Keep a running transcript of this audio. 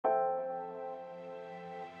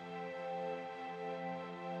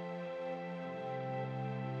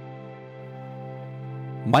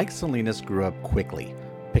Mike Salinas grew up quickly,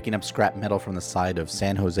 picking up scrap metal from the side of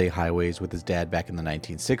San Jose highways with his dad back in the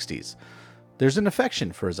 1960s. There's an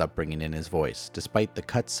affection for his upbringing in his voice, despite the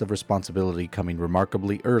cuts of responsibility coming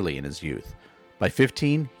remarkably early in his youth. By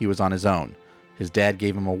 15, he was on his own. His dad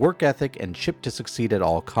gave him a work ethic and chipped to succeed at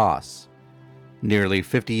all costs. Nearly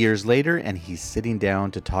 50 years later, and he's sitting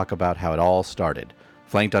down to talk about how it all started,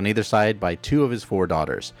 flanked on either side by two of his four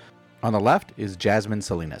daughters. On the left is Jasmine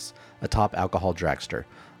Salinas, a top alcohol dragster.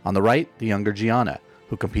 On the right, the younger Gianna,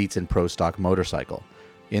 who competes in pro stock motorcycle.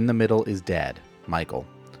 In the middle is Dad, Michael.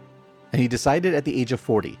 And he decided at the age of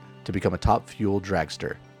 40 to become a top fuel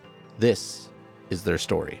dragster. This is their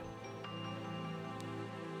story.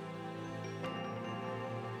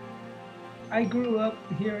 I grew up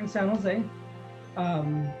here in San Jose.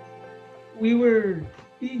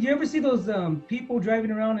 Did you ever see those people driving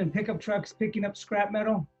around in pickup trucks picking up scrap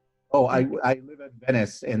metal? Oh, I live in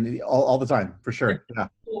Venice and all the time, for sure. Yeah.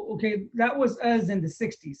 Okay, that was us in the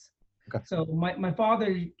 60s. Okay. So my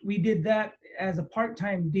father, we did that as a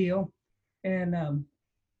part-time deal. And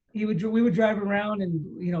we would drive around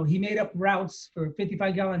and, he made up routes for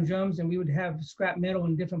 55-gallon drums, and we would have scrap metal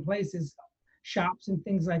in different places, shops and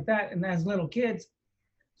things like that. And as little kids,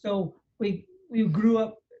 so we grew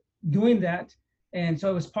up doing that. And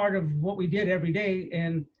so it was part of what we did every day.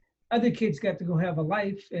 And other kids got to go have a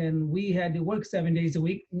life, and we had to work 7 days a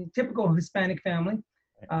week. Typical Hispanic family.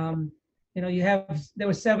 There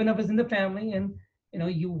were 7 of us in the family, and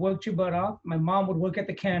you worked your butt off. My mom would work at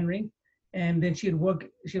the cannery, and then she'd work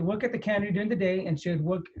at the cannery during the day, and she'd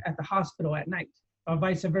work at the hospital at night, or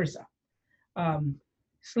vice versa.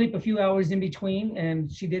 Sleep a few hours in between, and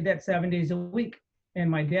she did that 7 days a week. And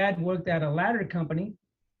my dad worked at a ladder company,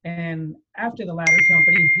 and after the ladder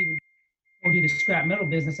company, he would go do the scrap metal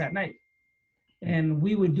business at night, and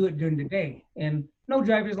we would do it during the day. And no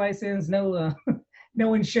driver's license, no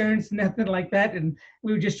no insurance, nothing like that. And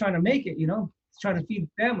we were just trying to make it, trying to feed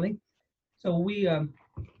the family. So we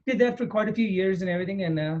did that for quite a few years and everything,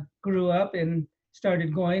 and grew up and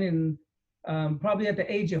started going. And probably at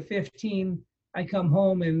the age of 15, I come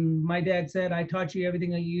home and my dad said, "I taught you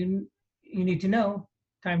everything that you need to know.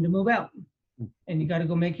 Time to move out, and you got to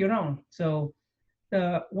go make your own." So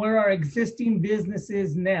where our existing business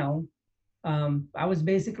is now, I was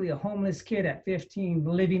basically a homeless kid at 15,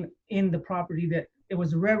 living in the property that it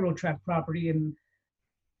was a railroad track property. And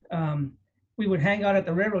we would hang out at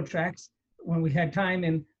the railroad tracks when we had time.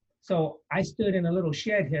 And so I stood in a little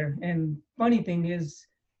shed here. And funny thing is,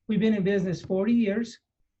 we've been in business 40 years.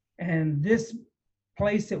 And this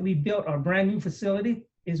place that we built, our brand new facility,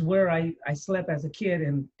 is where I slept as a kid,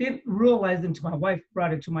 and didn't realize until my wife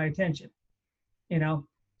brought it to my attention.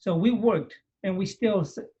 So we worked, and we still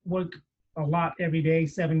work a lot every day,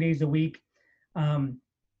 7 days a week.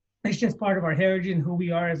 It's just part of our heritage and who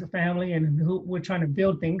we are as a family, and who we're trying to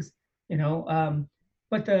build things,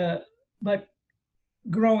 but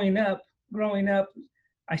growing up,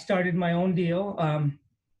 I started my own deal.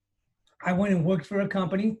 I went and worked for a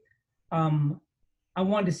company. I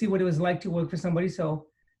wanted to see what it was like to work for somebody. So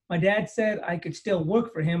my dad said I could still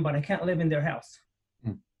work for him, but I can't live in their house.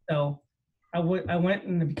 So I went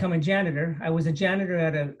and become a janitor. I was a janitor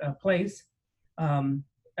at a place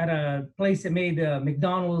that made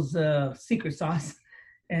McDonald's secret sauce.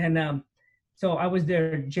 And so I was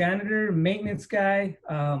their janitor, maintenance guy,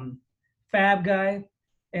 fab guy,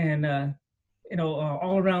 and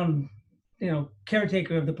all around,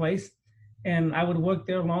 caretaker of the place. And I would work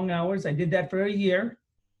there long hours. I did that for a year.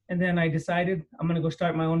 And then I decided I'm going to go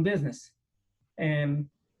start my own business, and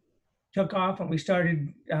took off. And we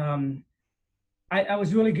started, I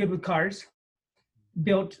was really good with cars,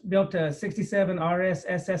 built a 67 RS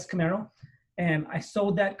SS Camaro. And I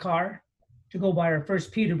sold that car to go buy our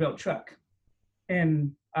first Peterbilt truck.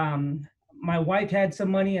 And my wife had some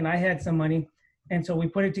money and I had some money. And so we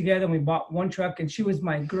put it together and we bought one truck, and she was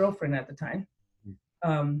my girlfriend at the time.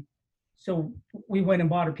 So we went and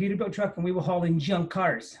bought a Peterbilt truck, and we were hauling junk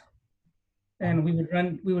cars. And we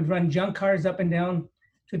would run junk cars up and down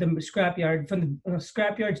to the scrapyard, from the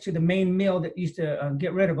scrapyards to the main mill that used to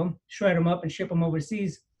get rid of them, shred them up and ship them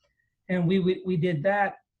overseas. And we did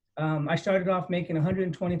that. I started off making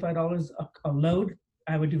 $125 a load.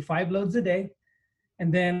 I would do 5 loads a day.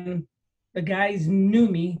 And then the guys knew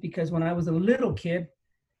me because when I was a little kid,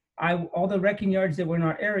 all the wrecking yards that were in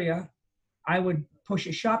our area, I would push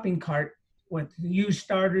a shopping cart with used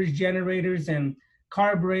starters, generators, and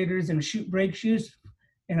carburetors and brake shoes.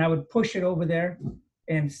 And I would push it over there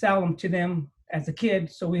and sell them to them as a kid,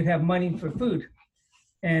 so we'd have money for food.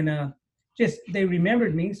 And they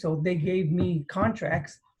remembered me, so they gave me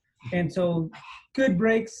contracts And so good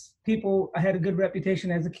breaks, I had a good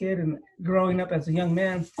reputation as a kid and growing up as a young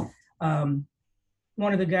man.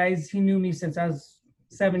 One of the guys, he knew me since I was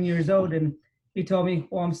 7 years old, and he told me,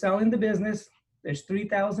 well, I'm selling the business. There's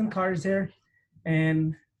 3,000 cars here,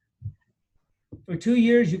 and for 2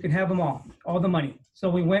 years, you can have them all the money. So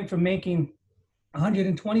we went from making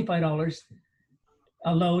 $125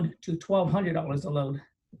 a load to $1,200 a load.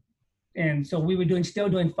 And so we were still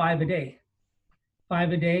doing five a day.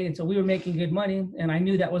 And so we were making good money, and I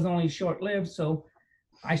knew that was only short-lived. So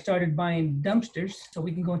I started buying dumpsters so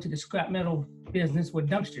we can go into the scrap metal business with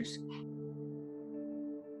dumpsters.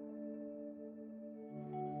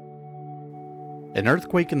 An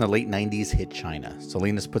earthquake in the late 90s hit China.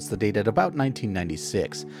 Salinas puts the date at about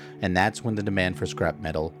 1996, and that's when the demand for scrap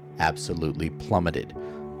metal absolutely plummeted.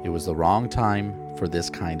 It was the wrong time for this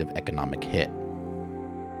kind of economic hit.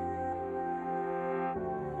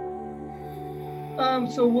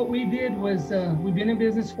 So what we did was we've been in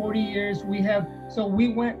business 40 years. We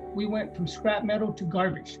went from scrap metal to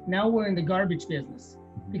garbage. Now we're in the garbage business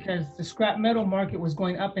because the scrap metal market was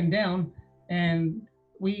going up and down, and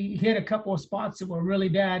we hit a couple of spots that were really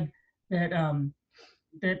bad that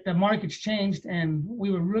the market's changed, and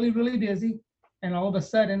we were really, really busy. And all of a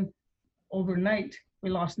sudden, overnight, we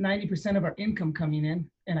lost 90% of our income coming in.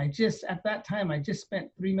 And at that time, I just spent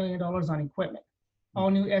 $3 million on equipment, all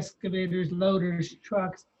new excavators, loaders,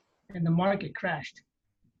 trucks, and the market crashed.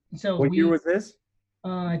 So What year was this?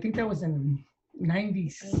 I think that was in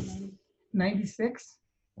 96.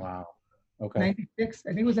 Wow. Okay. 96. I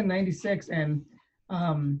think it was in 96. And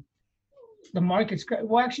the market's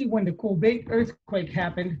well, actually, when the Kobe earthquake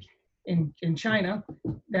happened in China,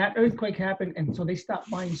 that earthquake happened, and so they stopped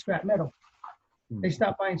buying scrap metal. They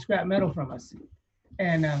stopped buying scrap metal from us,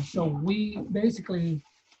 and so we basically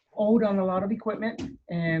owed on a lot of equipment,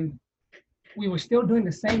 and we were still doing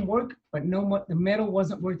the same work, but the metal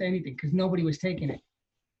wasn't worth anything because nobody was taking it.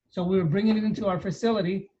 So we were bringing it into our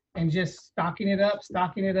facility and just stocking it up,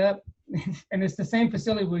 and it's the same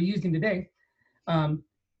facility we're using today.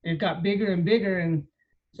 It got bigger and bigger, and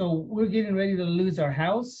so we're getting ready to lose our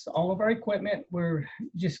house, all of our equipment. We're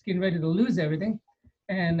just getting ready to lose everything.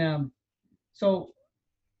 And so,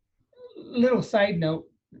 little side note,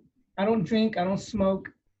 I don't drink, I don't smoke.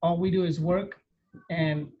 All we do is work,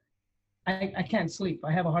 and I can't sleep.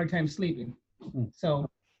 I have a hard time sleeping. So,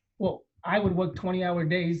 well, I would work 20-hour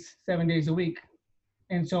days, 7 days a week.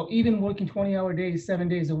 And so even working 20-hour days, 7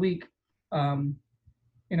 days a week,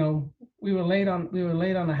 we were late on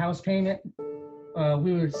the house payment.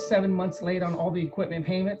 We were 7 months late on all the equipment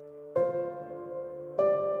payment.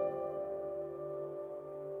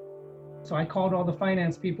 So I called all the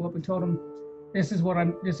finance people up and told them, this is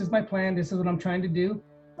my plan. This is what I'm trying to do.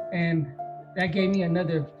 And that gave me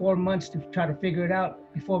another 4 months to try to figure it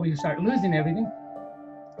out before we start losing everything.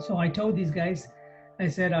 So I told these guys, I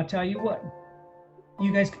said, I'll tell you what,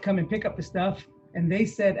 you guys could come and pick up the stuff. And they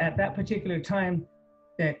said at that particular time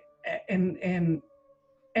that, and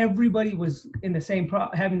everybody was in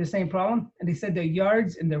having the same problem. And they said the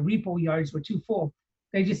yards and the repo yards were too full.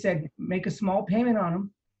 They just said, make a small payment on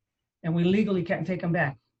them, and we legally can't take them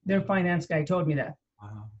back. Their finance guy told me that.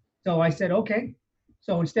 Wow. So I said, okay.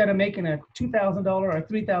 So instead of making a $2,000 or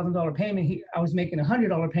 $3,000 payment, I was making a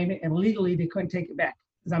 $100 payment, and legally they couldn't take it back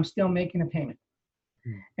because I'm still making a payment.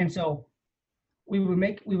 And so we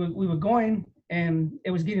were going, and it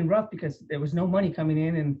was getting rough because there was no money coming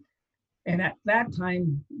in, and at that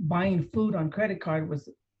time, buying food on credit card was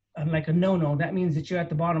like a no-no. That means that you're at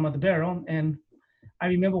the bottom of the barrel. And I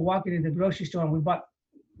remember walking into the grocery store, and we bought,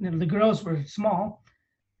 the girls were small.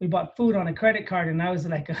 We bought food on a credit card, and I was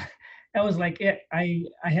like, that was like it. I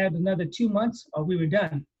had another 2 months or we were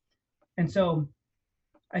done. And so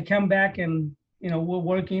I come back, and we're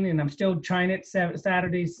working, and I'm still trying it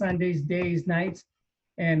Saturdays, Sundays, days, nights.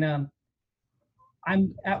 And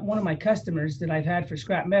I'm at one of my customers that I've had for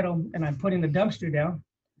scrap metal, and I'm putting the dumpster down,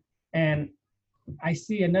 and I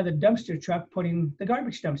see another dumpster truck putting the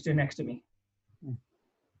garbage dumpster next to me.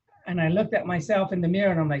 And I looked at myself in the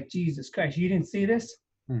mirror, and I'm like, Jesus Christ, you didn't see this?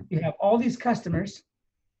 You have all these customers.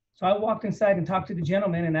 So I walked inside and talked to the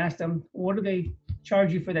gentleman and asked him, what do they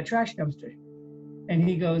charge you for the trash dumpster? And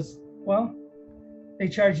he goes, well, they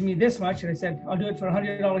charged me this much. And I said, I'll do it for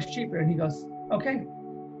 $100 cheaper. And he goes, okay.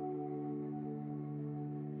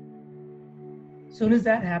 As soon as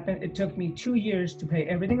that happened, it took me 2 years to pay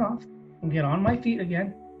everything off and get on my feet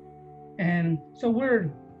again. And so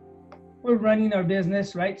we're running our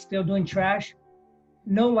business, right? Still doing trash,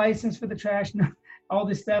 no license for the trash, all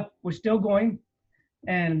this stuff. We're still going.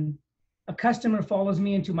 And a customer follows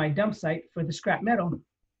me into my dump site for the scrap metal.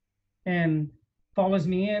 And follows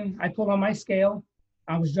me in. I pull on my scale.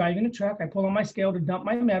 I was driving a truck. I pull on my scale to dump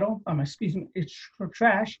my metal, excuse me, it's for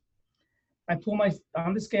trash. I pull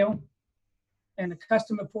on the scale, and the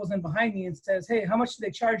customer pulls in behind me and says, "Hey, how much do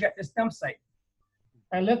they charge at this dump site?"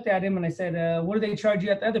 I looked at him and I said, "What do they charge you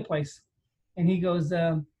at the other place?" And he goes,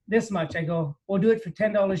 "This much." I go, "We'll do it for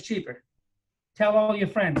 $10 cheaper. Tell all your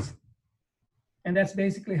friends." And that's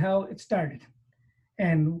basically how it started.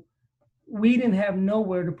 And we didn't have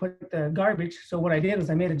nowhere to put the garbage. So what I did was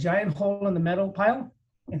I made a giant hole in the metal pile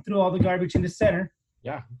and threw all the garbage in the center.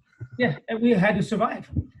 Yeah. Yeah, and we had to survive.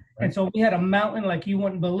 Right. And so we had a mountain like you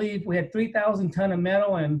wouldn't believe. We had 3,000 ton of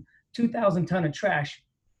metal and 2,000 ton of trash.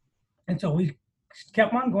 And so we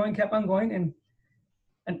kept on going.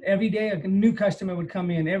 And every day a new customer would come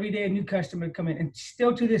in. Every day a new customer would come in. And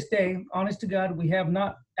still to this day, honest to God, we have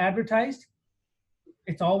not advertised.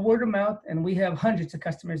 It's all word of mouth, and we have hundreds of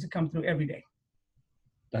customers that come through every day.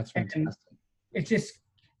 That's fantastic. And it's just,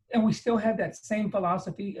 and we still have that same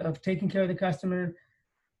philosophy of taking care of the customer,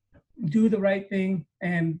 do the right thing,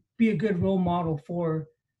 and be a good role model for,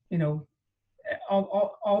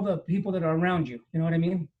 all the people that are around you. You know what I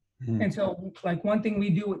mean? Mm-hmm. And so, like, one thing we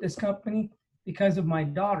do with this company, because of my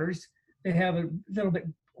daughters, they have a little bit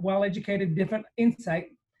well-educated, different insight.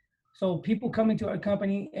 So people come into our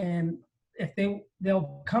company, and if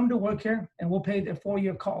they'll come to work here, and we'll pay their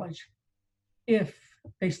 4-year college if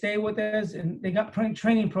they stay with us, and they got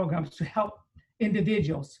training programs to help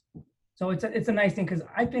individuals. So it's a nice thing, because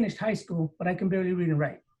I finished high school, but I can barely read and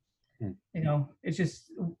write. It's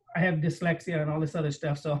just, I have dyslexia and all this other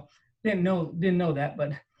stuff, so didn't know that.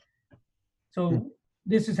 But so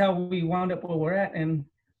this is how we wound up where we're at, and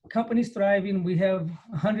company's thriving. We have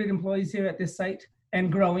 100 employees here at this site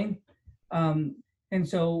and growing. And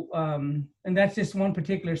so, and that's just one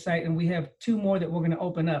particular site, and we have 2 more that we're going to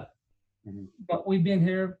open up. Mm-hmm. But we've been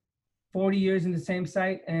here 40 years in the same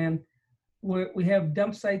site, and we have a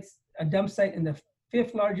dump site in the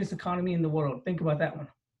 5th largest economy in the world. Think about that one.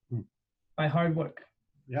 By hard work.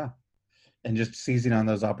 Yeah. And just seizing on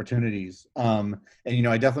those opportunities. And,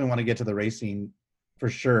 I definitely want to get to the racing for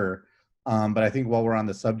sure. But I think while we're on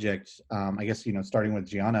the subject, I guess, starting with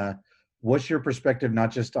Gianna, what's your perspective, not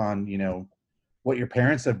just on, what your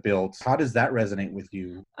parents have built? How does that resonate with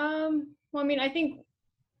you? Well, I think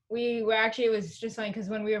it was just funny, because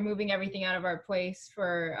when we were moving everything out of our place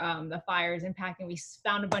for the fires impacting, we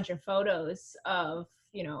found a bunch of photos of,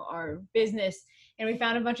 our business, and we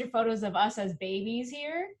found a bunch of photos of us as babies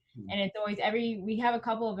here. And it's always we have a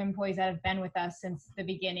couple of employees that have been with us since the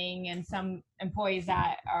beginning, and some employees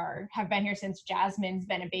that have been here since Jasmine's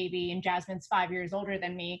been a baby, and Jasmine's 5 years older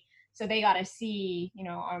than me. So they got to see,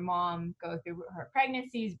 our mom go through her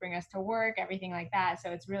pregnancies, bring us to work, everything like that.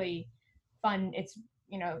 So it's really fun. It's,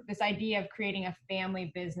 this idea of creating a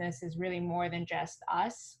family business is really more than just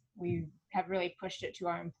us. We have really pushed it to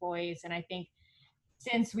our employees. And I think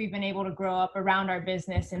since we've been able to grow up around our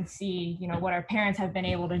business and see, what our parents have been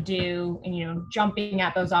able to do, and, jumping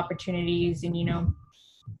at those opportunities, and,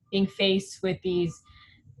 being faced with these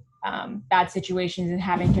bad situations and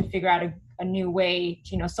having to figure out a new way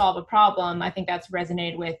to, solve a problem, I think that's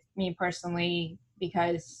resonated with me personally,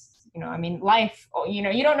 because, life,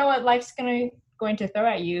 you don't know what life's going to throw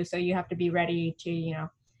at you. So you have to be ready to,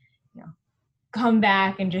 come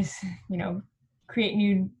back and just, create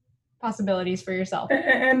new possibilities for yourself.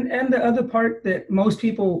 And the other part that most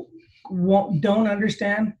people don't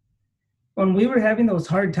understand, when we were having those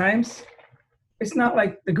hard times, it's not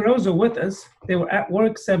like the girls are with us. They were at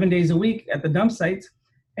work 7 days a week at the dump sites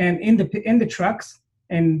and in the trucks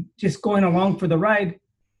and just going along for the ride.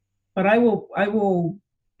 But I will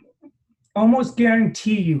almost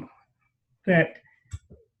guarantee you that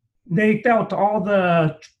they felt all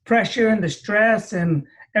the pressure and the stress and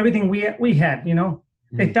everything we had,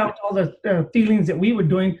 They felt all the feelings that we were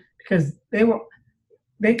doing, because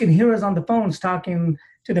they can hear us on the phones talking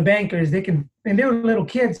to the bankers. And they were little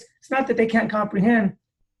kids. It's not that they can't comprehend,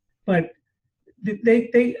 but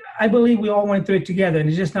I believe we all went through it together, and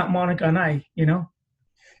it's just not Monica and I,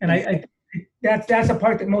 And I that's a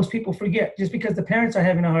part that most people forget. Just because the parents are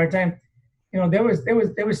having a hard time, there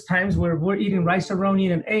was times where we're eating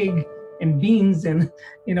rice-a-roni and egg and beans and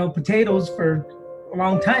potatoes for a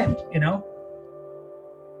long time,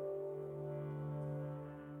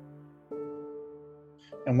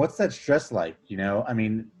 And what's that stress like?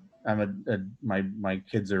 My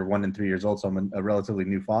kids are 1 and 3 years old, so I'm a relatively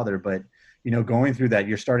new father, but, going through that,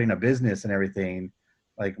 you're starting a business and everything.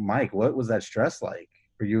 Like, Mike, what was that stress like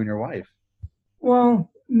for you and your wife?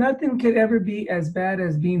 Well, nothing could ever be as bad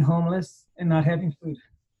as being homeless and not having food.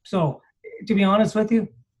 So, to be honest with you,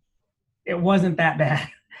 it wasn't that bad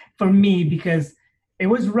for me, because it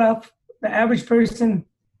was rough. The average person,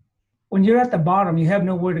 when you're at the bottom, you have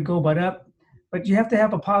nowhere to go but up. But you have to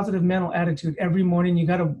have a positive mental attitude every morning. You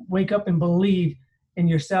got to wake up and believe in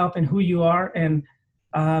yourself and who you are. And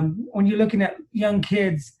when you're looking at young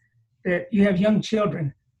kids, that you have young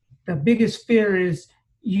children, the biggest fear is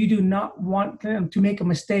you do not want them to make a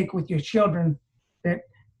mistake with your children, that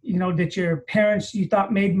that your parents you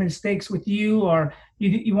thought made mistakes with you, or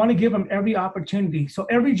you want to give them every opportunity. So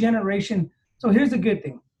every generation. So here's the good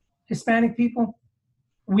thing: Hispanic people,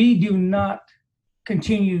 we do not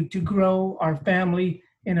continue to grow our family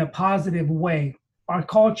in a positive way. Our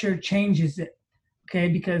culture changes it, okay?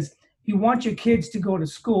 Because you want your kids to go to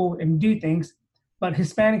school and do things, but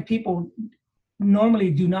Hispanic people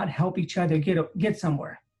normally do not help each other get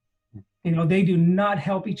somewhere. They do not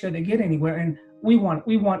help each other get anywhere, and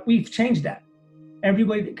we've changed that.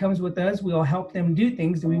 Everybody that comes with us, we'll help them do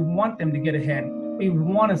things, and we want them to get ahead. We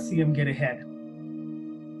want to see them get ahead.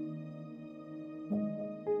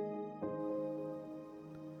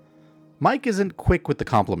 Mike isn't quick with the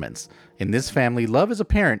compliments. In this family, love is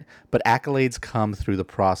apparent, but accolades come through the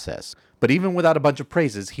process. But even without a bunch of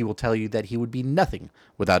praises, he will tell you that he would be nothing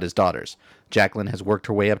without his daughters. Jacqueline has worked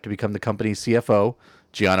her way up to become the company's CFO.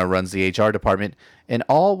 Gianna runs the HR department, and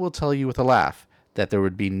all will tell you with a laugh that there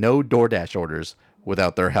would be no DoorDash orders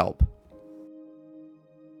without their help.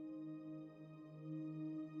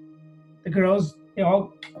 The girls,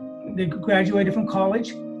 they graduated from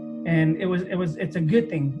college, and it's a good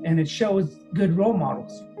thing, and it shows good role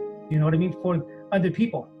models. You know what I mean, for other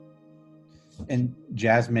people. And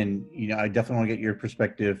Jasmine, I definitely want to get your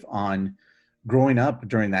perspective on growing up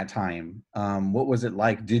during that time. What was it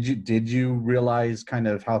like? Did you realize kind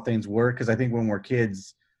of how things were? Because I think when we're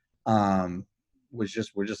kids, we're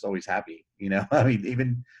just always happy. I mean,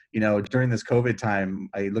 even during this COVID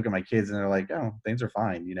time, I look at my kids and they're like, oh, things are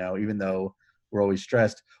fine. Even though we're always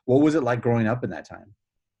stressed. What was it like growing up in that time?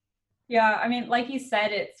 Yeah, I mean, like you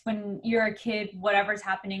said, it's when you're a kid, whatever's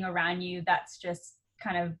happening around you, that's just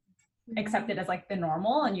kind of accepted as like the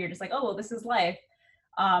normal, and you're just like, oh, well, this is life.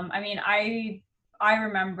 I mean, I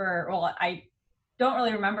remember, well, I don't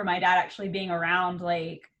really remember my dad actually being around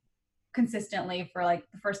like consistently for like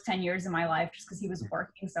the first 10 years of my life, just because he was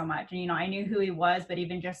working so much. And I knew who he was, but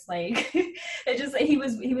even just like he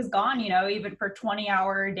was gone, even for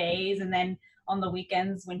 20-hour days, and then on the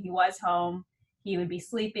weekends when he was home, he would be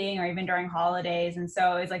sleeping, or even during holidays. And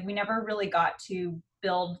so it's like we never really got to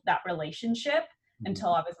build that relationship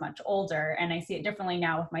until I was much older. And I see it differently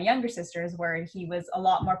now with my younger sisters, where he was a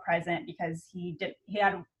lot more present because he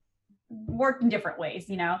had worked in different ways,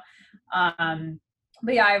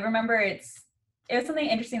 but yeah, I remember it was something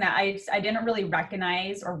interesting that I didn't really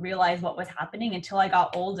recognize or realize what was happening until I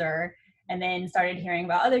got older, and then started hearing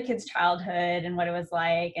about other kids' childhood and what it was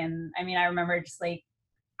like. And I mean, I remember just like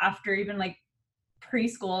after even like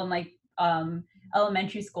preschool and like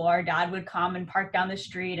elementary school, our dad would come and park down the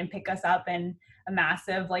street and pick us up in a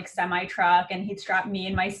massive like semi truck, and he'd strap me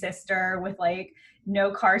and my sister with like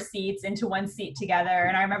no car seats into one seat together.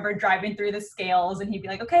 And I remember driving through the scales, and he'd be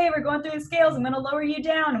like, okay, we're going through the scales, I'm gonna lower you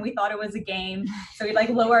down. And we thought it was a game, so we'd like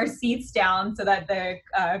lower our seats down so that the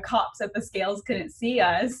cops at the scales couldn't see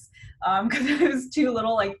us, because it was two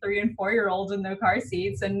little like 3 and 4 year olds in no car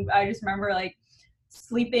seats. And I just remember like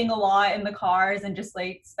sleeping a lot in the cars, and just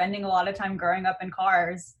like spending a lot of time growing up in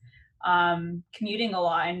cars, commuting a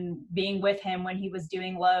lot and being with him when he was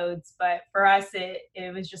doing loads. But for us,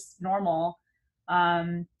 it was just normal.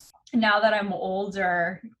 Now that I'm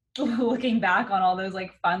older, looking back on all those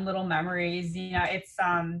like fun little memories, it's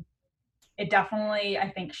it definitely, I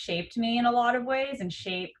think, shaped me in a lot of ways, and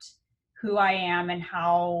shaped who I am and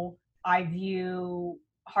how I view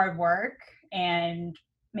hard work and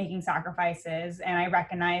making sacrifices. And I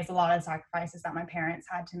recognize a lot of sacrifices that my parents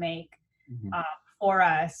had to make for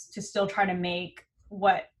us to still try to make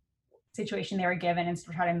what situation they were given, and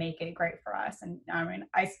still try to make it great for us. And I mean,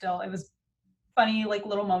 it was funny, like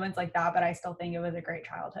little moments like that, but I still think it was a great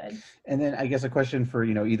childhood. And then I guess a question for,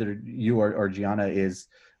 either you or Gianna is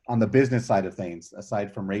on the business side of things,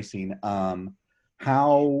 aside from racing,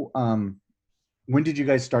 when did you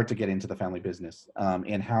guys start to get into the family business?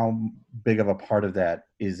 And how big of a part of that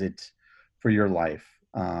is it for your life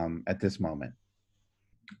at this moment?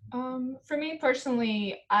 For me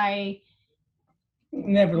personally, I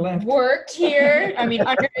Never left. worked here. I mean,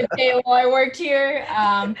 under the table, I worked here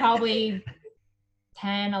probably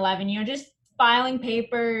 10, 11, just filing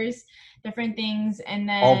papers, different things. And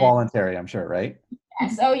then all voluntary, I'm sure, right?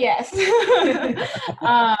 Yes. Oh, yes.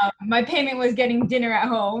 My payment was getting dinner at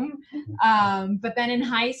home. But then in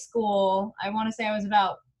high school, I want to say I was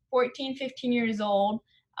about 14, 15 years old.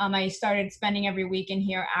 I started spending every weekend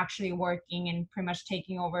here actually working and pretty much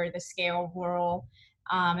taking over the scale role.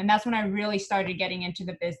 And that's when I really started getting into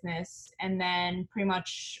the business. And then pretty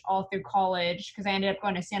much all through college, because I ended up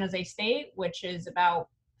going to San Jose State, which is about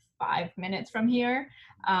 5 minutes from here.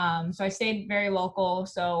 So I stayed very local.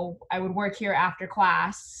 So I would work here after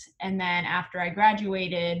class. And then after I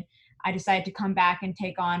graduated, I decided to come back and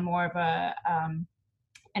take on more of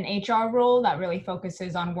an HR role that really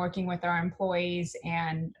focuses on working with our employees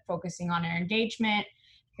and focusing on our engagement.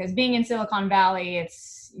 Because being in Silicon Valley,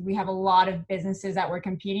 we have a lot of businesses that we're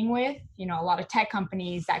competing with, a lot of tech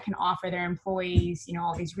companies that can offer their employees,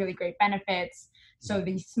 all these really great benefits. So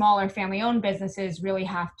these smaller family-owned businesses really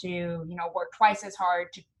have to, work twice as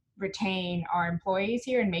hard to retain our employees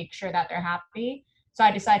here and make sure that they're happy. So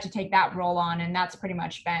I decided to take that role on, and that's pretty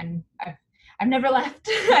much been, I've never left.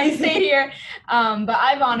 I stayed here. But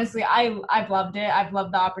I've honestly, I've loved it. I've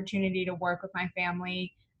loved the opportunity to work with my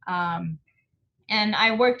family. And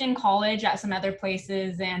I worked in college at some other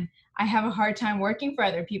places, and I have a hard time working for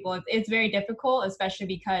other people. It's very difficult, especially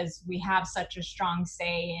because we have such a strong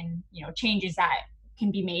say in, changes that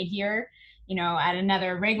can be made here. At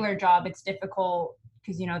another regular job, it's difficult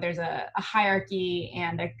because, there's a hierarchy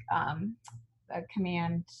and a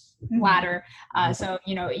command ladder. So,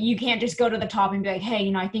 you can't just go to the top and be like,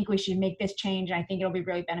 hey, I think we should make this change. And I think it'll be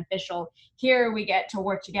really beneficial. Here we get to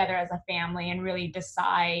work together as a family and really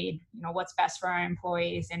decide, what's best for our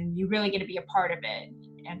employees. And you really get to be a part of it,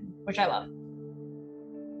 and which I love.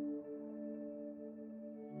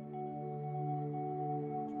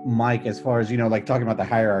 Mike, as far as, like talking about the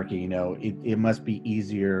hierarchy, it must be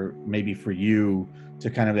easier maybe for you to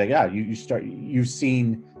kind of be like, you've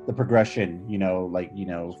seen the progression,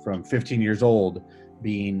 from 15 years old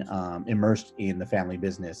being immersed in the family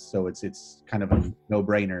business. So it's kind of a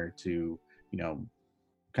no-brainer to,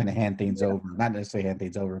 kind of hand things over, not necessarily hand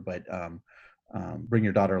things over, but bring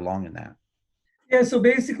your daughter along in that. Yeah, so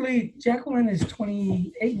basically Jacqueline is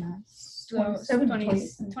 28 now. So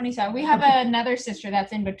 27. We have another sister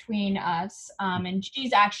that's in between us, and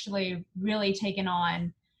she's actually really taken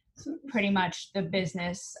on pretty much the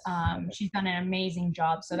business. She's done an amazing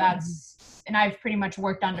job. So and I've pretty much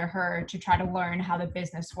worked under her to try to learn how the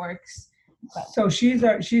business works. So she's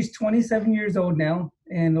 27 years old now,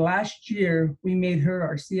 and last year we made her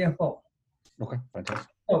our CFO. Okay,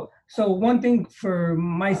 fantastic. So one thing for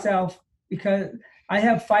myself, because I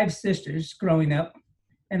have 5 sisters growing up,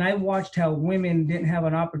 and I watched how women didn't have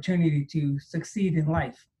an opportunity to succeed in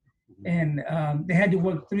life. And they had to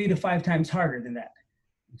work 3 to 5 times harder than that.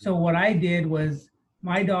 So what I did was,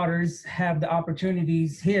 my daughters have the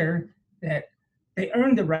opportunities here that they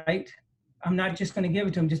earned the right. I'm not just going to give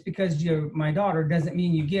it to them just because you're my daughter doesn't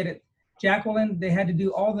mean you get it. Jacqueline, they had to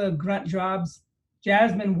do all the grunt jobs.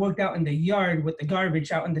 Jasmine worked out in the yard with the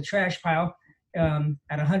garbage out in the trash pile at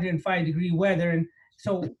 105-degree weather. And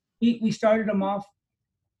so we started them off.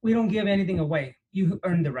 We don't give anything away. You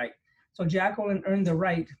earned the right. So Jacqueline earned the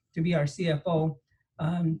right to be our CFO.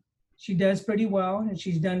 She does pretty well, and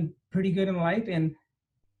she's done pretty good in life. And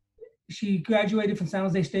she graduated from San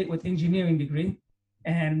Jose State with engineering degree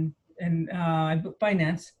and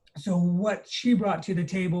finance. So what she brought to the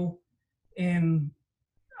table, and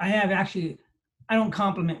I don't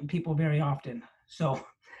compliment people very often. So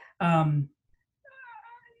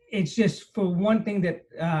it's just, for one thing that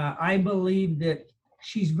I believe that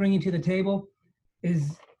she's bringing to the table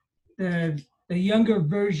is the younger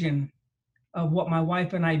version of what my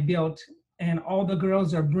wife and I built, and all the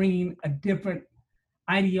girls are bringing a different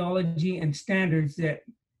ideology and standards that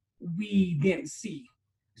we didn't see.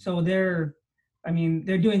 So they're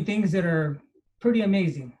doing things that are pretty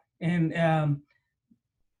amazing, and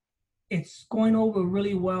it's going over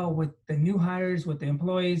really well with the new hires, with the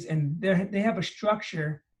employees, and they have a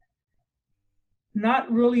structure.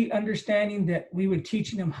 Not really understanding that we were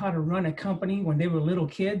teaching them how to run a company when they were little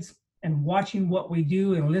kids, and watching what we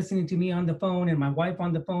do and listening to me on the phone and my wife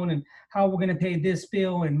on the phone, and how we're going to pay this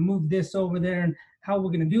bill and move this over there and how we're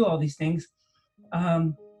going to do all these things.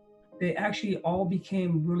 They actually all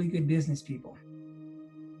became really good business people.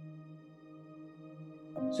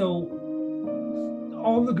 So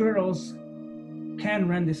all the girls can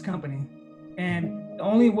run this company. And the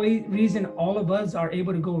only reason all of us are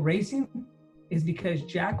able to go racing is because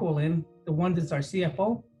Jacqueline, the one that's our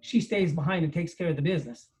CFO, she stays behind and takes care of the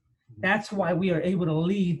business. That's why we are able to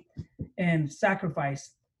lead and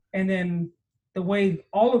sacrifice. And then the way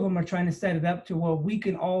all of them are trying to set it up to where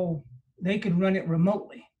they can run it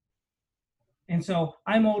remotely. And so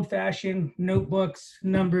I'm old fashioned, notebooks,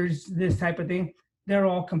 numbers, this type of thing. They're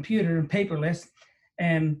all computer and paperless.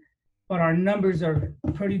 But our numbers are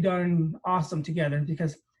pretty darn awesome together,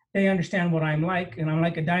 because they understand what I'm like, and I'm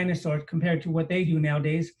like a dinosaur compared to what they do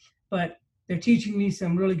nowadays. But they're teaching me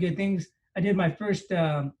some really good things. I did my first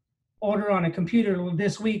order on a computer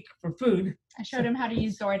this week for food. I showed him how to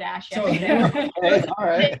use DoorDash So yesterday. All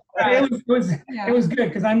right. It was good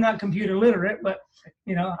because I'm not computer literate, but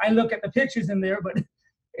I look at the pictures in there. But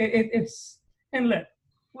it's and look,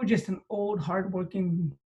 we're just an old,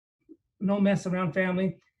 hardworking, no mess around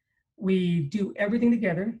family. We do everything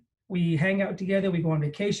together. We hang out together. We go on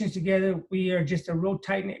vacations together. We are just a real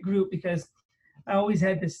tight knit group because I always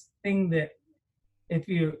had this thing that if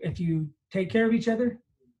you take care of each other,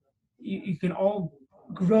 you can all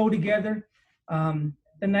grow together.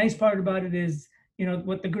 The nice part about it is,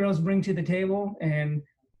 what the girls bring to the table and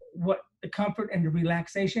what the comfort and the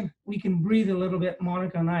relaxation. We can breathe a little bit,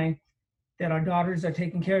 Monica and I, that our daughters are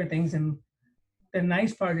taking care of things. And the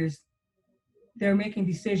nice part is they're making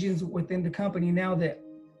decisions within the company now that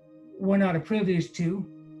we're not a privilege to,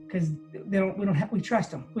 because we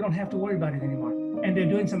trust them. We don't have to worry about it anymore. And they're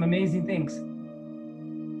doing some amazing things.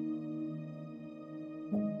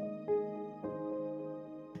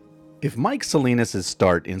 If Mike Salinas'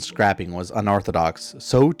 start in scrapping was unorthodox,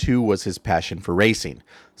 so too was his passion for racing.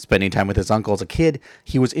 Spending time with his uncle as a kid,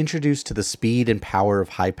 he was introduced to the speed and power of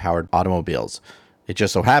high-powered automobiles. It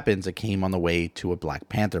just so happens it came on the way to a Black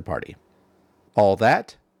Panther party. All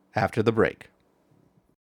that after the break.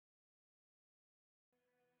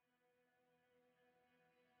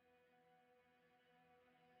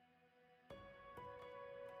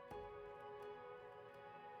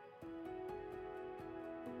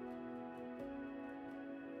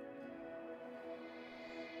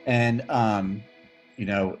 And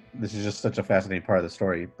this is just such a fascinating part of the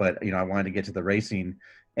story. But I wanted to get to the racing,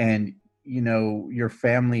 and your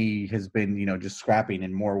family has been just scrapping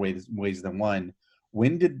in more ways than one.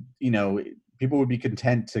 When did people would be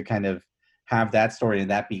content to kind of have that story and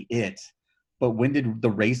that be it? But when did the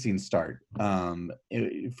racing start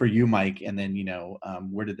for you, Mike? And then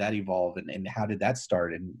where did that evolve, and how did that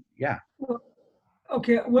start? And yeah. Well,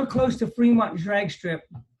 okay, we're close to Fremont Drag Strip,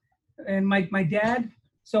 and my dad.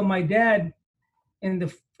 So my dad, in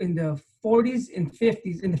the 40s and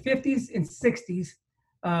 50s, in the 50s and 60s,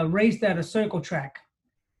 raced at a circle track.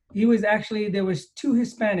 He was actually, there was two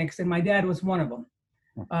Hispanics, and my dad was one of them.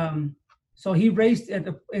 So he raced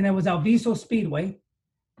and it was Alviso Speedway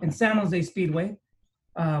and San Jose Speedway.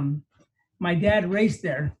 My dad raced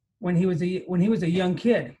there when he was a young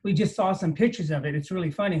kid. We just saw some pictures of it. It's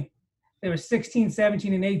really funny. They were 16,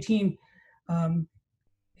 17, and 18.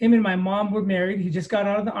 Him and my mom were married. He just got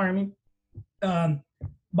out of the Army.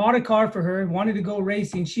 Bought a car for her, wanted to go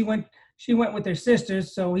racing. She went with her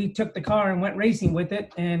sisters, so he took the car and went racing with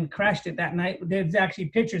it and crashed it that night. There's actually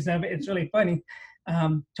pictures of it. It's really funny.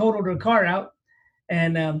 Totaled her car out.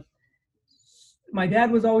 And my dad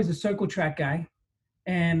was always a circle track guy.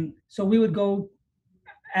 And so we would go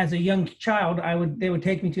as a young child. They would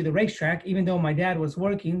take me to the racetrack, even though my dad was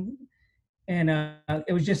working. And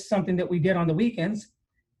it was just something that we did on the weekends.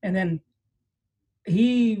 And then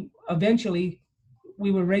eventually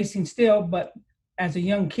we were racing still, but as a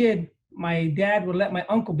young kid, my dad would let my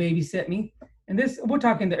uncle babysit me. And we're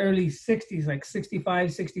talking the early 60s, like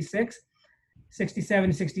 65, 66,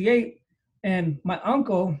 67, 68. And my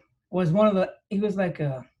uncle was he was like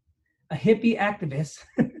a hippie activist.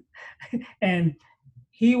 And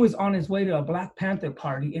he was on his way to a Black Panther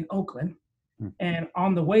party in Oakland. And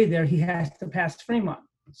on the way there, he has to pass Fremont.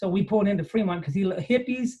 So we pulled into Fremont because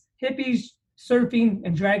hippies, surfing,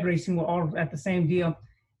 and drag racing were all at the same deal.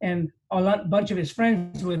 And a bunch of his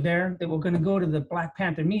friends were there that were going to go to the Black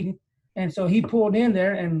Panther meeting. And so he pulled in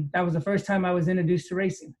there, and that was the first time I was introduced to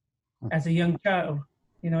racing as a young child,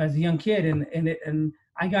 as a young kid. And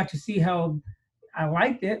I got to see how I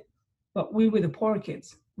liked it, but we were the poor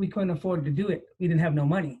kids. We couldn't afford to do it. We didn't have no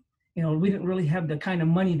money. We didn't really have the kind of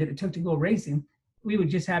money that it took to go racing. We were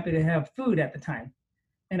just happy to have food at the time.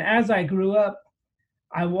 And as I grew up,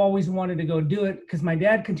 I always wanted to go do it because my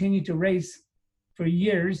dad continued to race for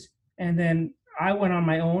years. And then I went on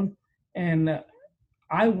my own, and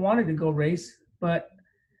I wanted to go race, but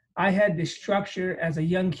I had this structure as a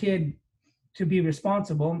young kid to be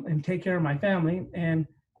responsible and take care of my family and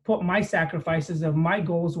put my sacrifices of my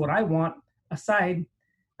goals, what I want, aside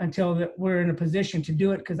until we're in a position to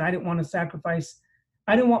do it, because I didn't want to sacrifice.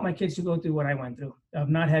 I didn't want my kids to go through what I went through of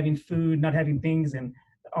not having food, not having things, and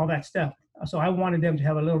all that stuff. So I wanted them to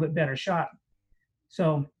have a little bit better shot.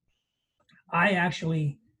 So I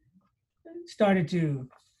actually started to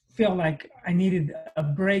feel like I needed a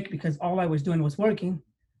break because all I was doing was working.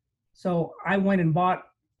 So I went and bought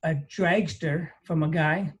a dragster from a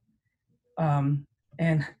guy.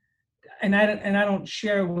 And I don't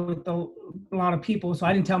share with a lot of people, so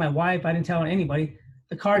I didn't tell my wife, I didn't tell anybody.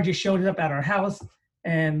 The car just showed up at our house,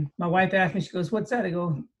 and my wife asked me, she goes, "What's that?" I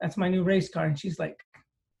go, "That's my new race car." And she's like,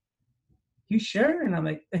 "You sure?" And I'm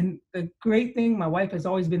like, and the great thing, my wife has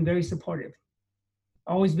always been very supportive.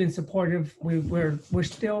 Always been supportive. We're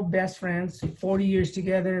still best friends. 40 years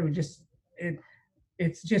together.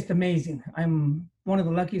 It's just amazing. I'm one of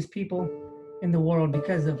the luckiest people in the world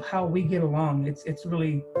because of how we get along. It's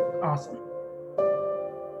really awesome.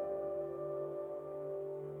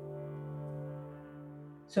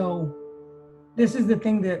 So this is the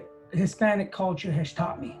thing that Hispanic culture has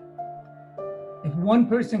taught me. If one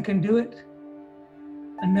person can do it,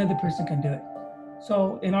 another person can do it.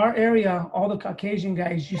 So in our area, all the Caucasian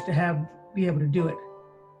guys used to be able to do it.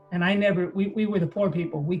 And we were the poor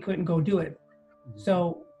people. We couldn't go do it.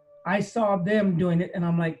 So I saw them doing it and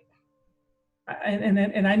I'm like,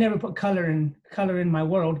 and I never put color in my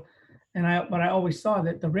world. But I always saw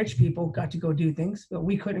that the rich people got to go do things, but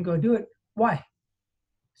we couldn't go do it. Why?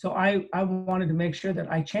 So I wanted to make sure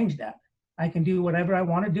that I changed that. I can do whatever I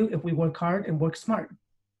want to do if we work hard and work smart.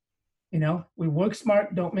 We work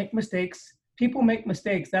smart, don't make mistakes. People make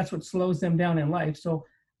mistakes. That's what slows them down in life. So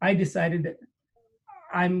I decided that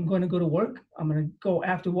I'm going to go to work. I'm going to go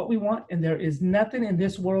after what we want. And there is nothing in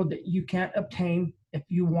this world that you can't obtain if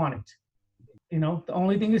you want it. The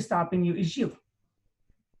only thing that's stopping you is you.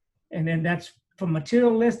 And then that's from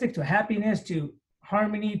materialistic to happiness to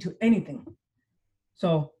harmony to anything.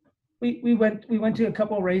 So we went to a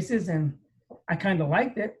couple of races and I kind of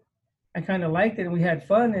liked it. And we had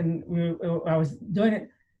fun and I was doing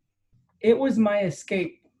it. It was my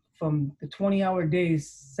escape from the 20-hour days,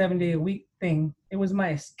 7-day-a-week thing. It was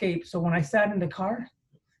my escape. So when I sat in the car,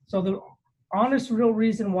 so the honest, real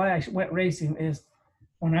reason why I went racing is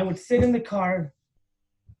when I would sit in the car,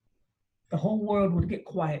 the whole world would get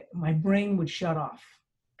quiet. My brain would shut off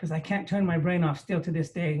because I can't turn my brain off still to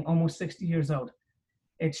this day, almost 60 years old.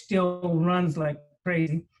 It still runs like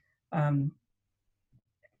crazy. But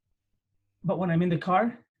when I'm in the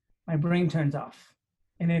car, my brain turns off.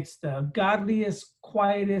 And it's the godliest,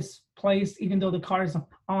 quietest place, even though the car is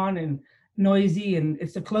on and noisy, and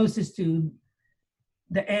it's the closest to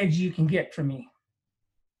the edge you can get from me.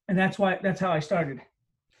 And that's how I started.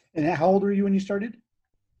 And how old were you when you started?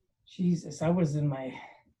 Jesus, I was in my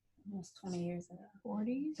Almost 20 years ago.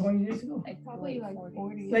 40s? 20 years ago. Probably like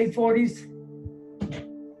 40s. Late 40s.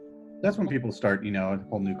 That's when people start, a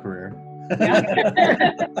whole new career.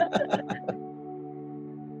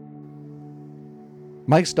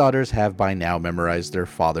 Mike's daughters have by now memorized their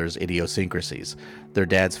father's idiosyncrasies. Their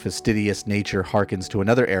dad's fastidious nature harkens to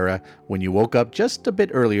another era when you woke up just a bit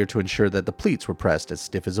earlier to ensure that the pleats were pressed as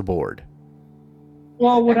stiff as a board.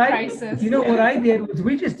 Well, what I did was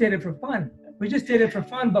we just did it for fun.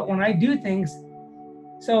 But when I do things,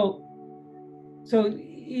 so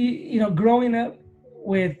growing up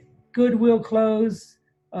with Goodwill clothes,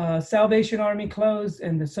 Salvation Army clothes,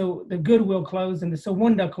 and the Goodwill clothes and the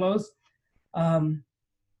Sowunda clothes,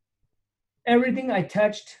 everything I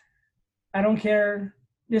touched, I don't care.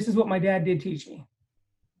 This is what my dad did teach me.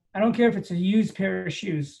 I don't care if it's a used pair of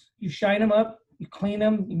shoes. You shine them up, you clean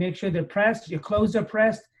them, you make sure they're pressed, your clothes are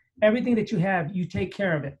pressed. Everything that you have, you take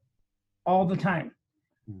care of it all the time.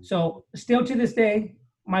 So still to this day,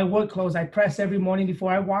 my work clothes, I press every morning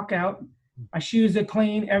before I walk out. My shoes are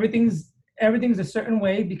clean. Everything's a certain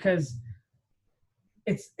way because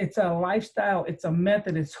it's a lifestyle. It's a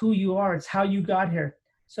method. It's who you are. It's how you got here.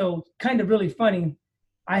 So kind of really funny.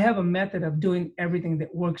 I have a method of doing everything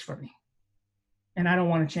that works for me. And I don't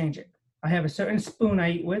want to change it. I have a certain spoon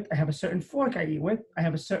I eat with. I have a certain fork I eat with. I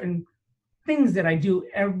have a certain things that I do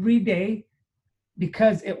every day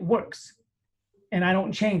because it works. And I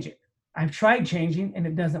don't change it. I've tried changing and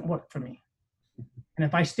it doesn't work for me. And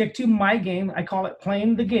if I stick to my game, I call it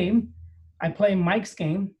playing the game. I play Mike's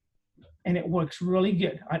game and it works really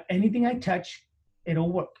good. On anything I touch,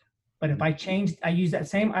 it'll work. But if I change, I use that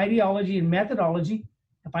same ideology and methodology.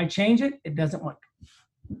 If I change it, it doesn't work.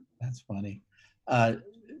 That's funny.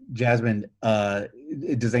 Jasmine,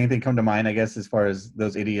 does anything come to mind, I guess, as far as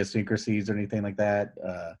those idiosyncrasies or anything like that,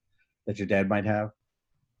 that your dad might have?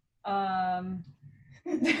 I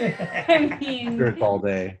mean, Sure, it's all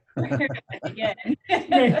day. again.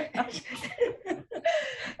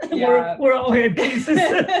 We're all head cases.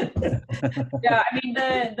 Yeah, I mean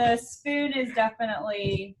the spoon is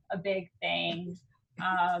definitely a big thing.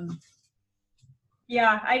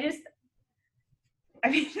 There's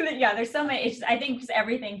so many. I think just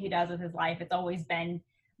everything he does with his life, it's always been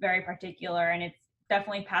very particular, and it's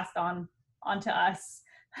definitely passed on onto us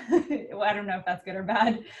Well, I don't know if that's good or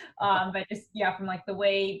bad, but just yeah, from like the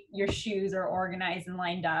way your shoes are organized and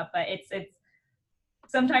lined up. But it's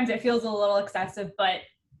sometimes it feels a little excessive, but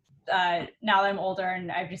now that I'm older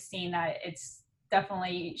and I've just seen that it's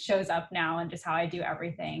definitely shows up now and just how I do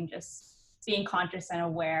everything, just being conscious and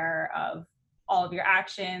aware of all of your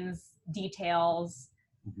actions, details.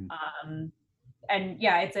 Um, and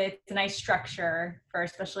yeah, it's a nice structure for,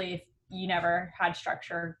 especially if you never had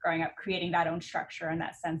structure growing up, creating that own structure and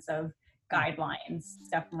that sense of guidelines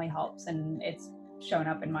definitely helps. And it's shown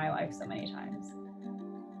up in my life so many times.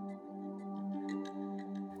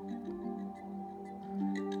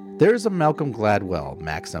 There is a Malcolm Gladwell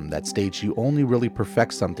maxim that states you only really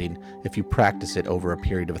perfect something if you practice it over a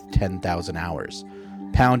period of 10,000 hours,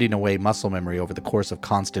 pounding away muscle memory over the course of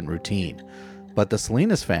constant routine. But the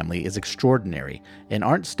Salinas family is extraordinary and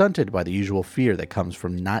aren't stunted by the usual fear that comes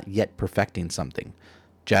from not yet perfecting something.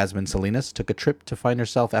 Jasmine Salinas took a trip to find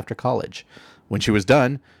herself after college. When she was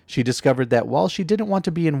done, she discovered that while she didn't want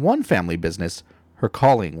to be in one family business, her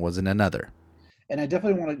calling was in another. And I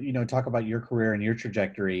definitely want to, talk about your career and your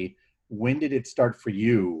trajectory. When did it start for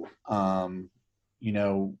you? You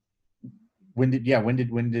know, when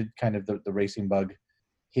did kind of the racing bug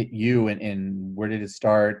hit you, and where did it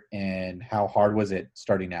start, and how hard was it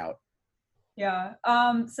starting out? Yeah.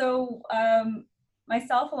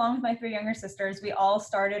 Myself, along with my 3 younger sisters, we all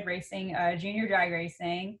started racing, junior drag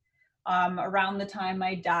racing, around the time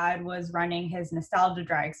my dad was running his nostalgia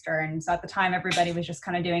dragster. And so at the time, everybody was just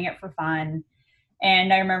kind of doing it for fun.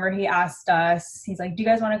 And I remember he asked us, he's like, do you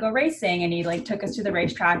guys want to go racing? And he like took us to the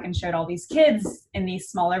racetrack and showed all these kids in these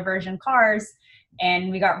smaller version cars.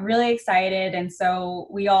 And we got really excited. And so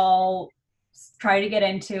we all tried to get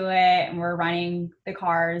into it, and we're running the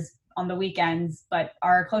cars on the weekends, but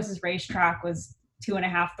our closest racetrack was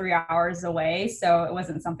 2.5, 3 hours away. So it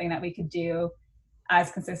wasn't something that we could do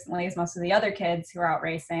as consistently as most of the other kids who were out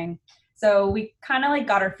racing. So we kind of like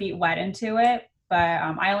got our feet wet into it, but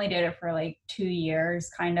I only did it for like 2 years,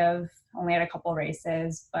 kind of only had a couple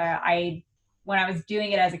races. But when I was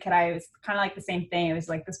doing it as a kid, I was kind of like the same thing. It was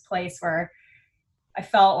like this place where I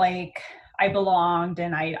felt like I belonged,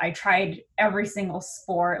 and I tried every single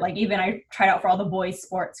sport. Like even I tried out for all the boys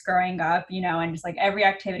sports growing up, and just like every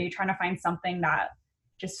activity, trying to find something that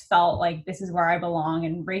just felt like this is where I belong.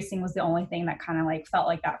 And racing was the only thing that kind of like felt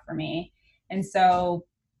like that for me. And so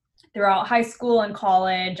throughout high school and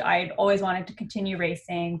college, I'd always wanted to continue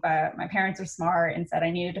racing, but my parents were smart and said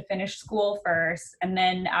I needed to finish school first. And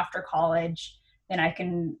then after college, then I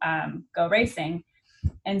can go racing.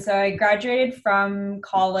 And so I graduated from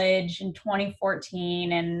college in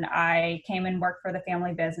 2014, and I came and worked for the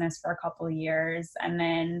family business for a couple of years. And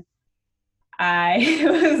then I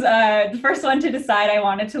was the first one to decide I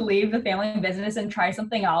wanted to leave the family business and try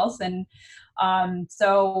something else. And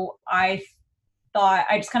so I thought,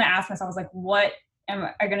 I just kind of asked myself, I was like, what am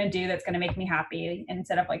I going to do that's going to make me happy?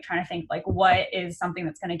 Instead of like trying to think like, what is something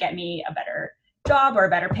that's going to get me a better job or a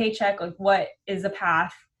better paycheck? Like, what is a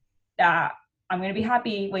path that I'm going to be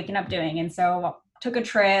happy waking up doing? And so took a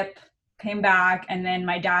trip, came back, and then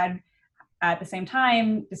my dad at the same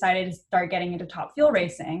time decided to start getting into top fuel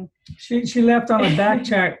racing. She left on a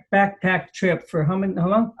backpack trip for how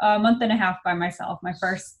long? A month and a half by myself, my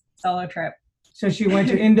first solo trip. So she went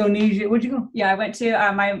to Indonesia. Where'd you go? Yeah, I went to,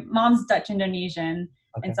 my mom's Dutch Indonesian.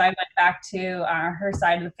 Okay. And so I went back to her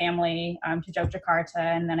side of the family, to Yogyakarta,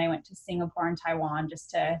 and then I went to Singapore and Taiwan just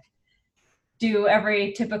to do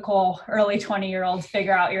every typical early 20-year-olds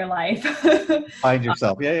figure out your life. Find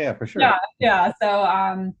yourself. Yeah, for sure. Yeah.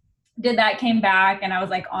 So did that, came back, and I was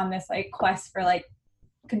like on this like quest for like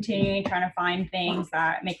continuing trying to find things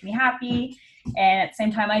that make me happy. And at the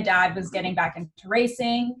same time, my dad was getting back into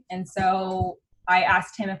racing. And so I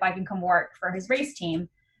asked him if I can come work for his race team.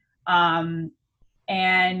 And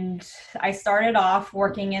I started off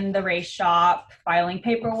working in the race shop, filing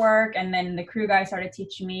paperwork. And then the crew guy started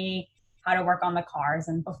teaching me how to work on the cars.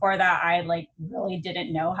 And before that, I like really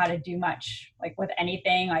didn't know how to do much like with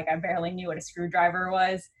anything. Like I barely knew what a screwdriver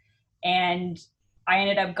was. And I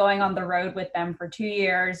ended up going on the road with them for 2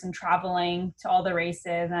 years and traveling to all the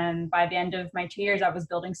races. And by the end of my 2 years, I was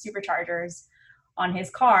building superchargers on his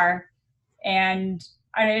car. And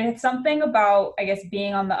it's something about, I guess,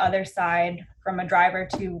 being on the other side from a driver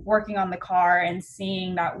to working on the car and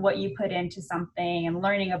seeing that what you put into something and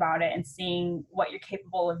learning about it and seeing what you're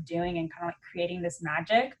capable of doing and kind of like creating this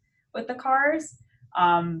magic with the cars.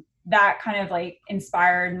 That kind of like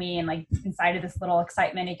inspired me and like incited this little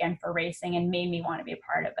excitement again for racing and made me want to be a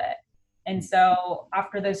part of it. And so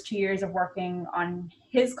after those 2 years of working on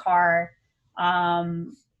his car,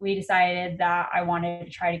 we decided that I wanted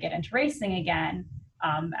to try to get into racing again.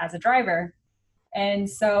 as a driver. And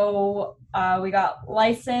so we got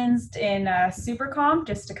licensed in Super Comp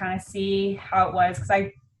just to kind of see how it was, because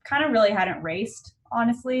I kind of really hadn't raced,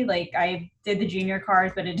 honestly. Like I did the junior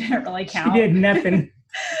cars, but it didn't really count. She did nothing.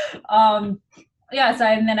 Yeah, so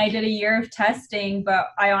and then I did a year of testing, but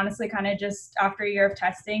I honestly kind of just, after a year of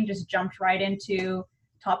testing, just jumped right into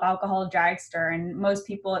top alcohol dragster. And most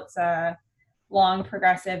people, it's a long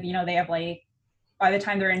progressive, you know, they have like, by the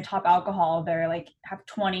time they're in top alcohol, they're like have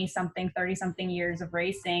 20 something, 30 something years of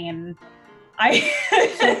racing. And I,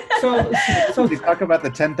 so you talk about the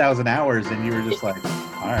 10,000 hours and you were just like,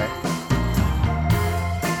 all right.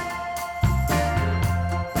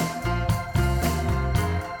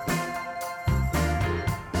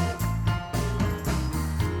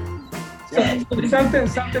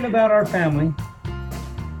 Something about our family.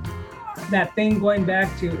 That thing going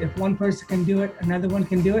back to, if one person can do it, another one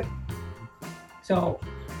can do it. So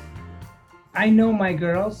I know my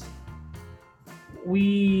girls.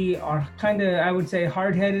 We are kind of, I would say,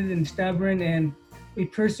 hard-headed and stubborn, and we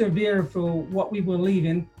persevere for what we believe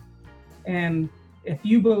in. And if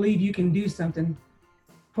you believe you can do something,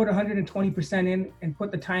 put 120% in and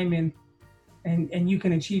put the time in, and you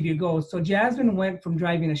can achieve your goals. So Jasmine went from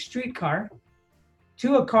driving a street car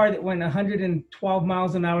to a car that went 112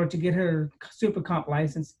 miles an hour to get her Super Comp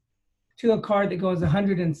license, to a car that goes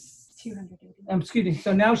 280. Excuse me.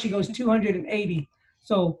 So now she goes 280.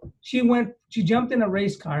 So she jumped in a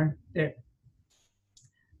race car that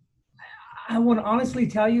I want to honestly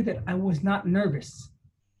tell you that I was not nervous.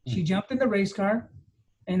 She jumped in the race car,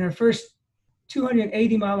 and her first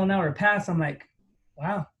 280 mile an hour pass, I'm like,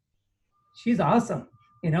 wow, she's awesome.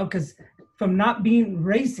 You know, because from not being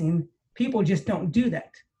racing, people just don't do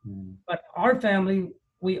that. But our family,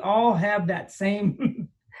 we all have that same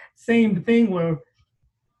thing where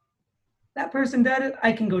that person did it,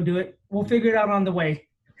 I can go do it. We'll figure it out on the way,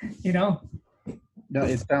 you know? No,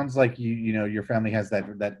 it sounds like you know, your family has that,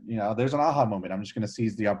 you know, there's an aha moment. I'm just going to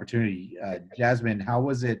seize the opportunity. Jasmine, how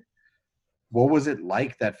was it? What was it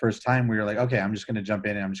like that first time where you're like, okay, I'm just going to jump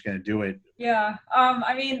in and I'm just going to do it? Yeah.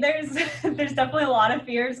 I mean, there's definitely a lot of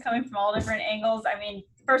fears coming from all different angles. I mean,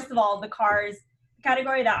 first of all, the cars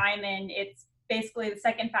category that I'm in, it's basically the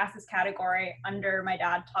second fastest category under my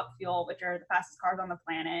dad, Top Fuel, which are the fastest cars on the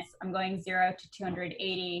planet. I'm going 0 to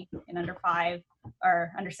 280 in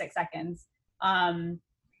under 6 seconds.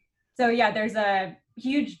 So yeah, there's a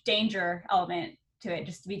huge danger element to it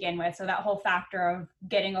just to begin with. So that whole factor of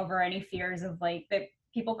getting over any fears of like that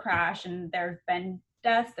people crash, and there's been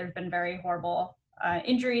deaths, there's been very horrible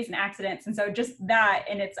injuries and accidents. And so just that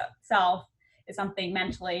in itself is something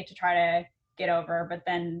mentally to try to get over. But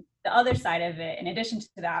then the other side of it, in addition to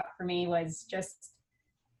that, for me was just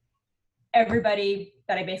everybody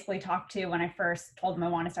that I basically talked to when I first told them I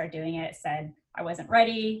want to start doing it said I wasn't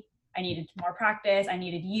ready. I needed more practice. I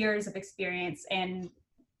needed years of experience. And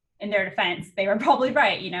in their defense, they were probably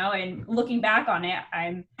right, you know, and looking back on it,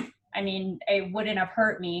 I mean, it wouldn't have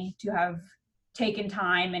hurt me to have taken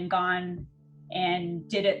time and gone and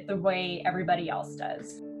did it the way everybody else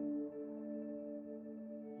does.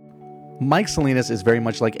 Mike Salinas is very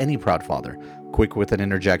much like any proud father, quick with an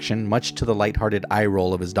interjection, much to the lighthearted eye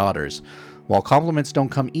roll of his daughters. While compliments don't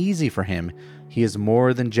come easy for him, he is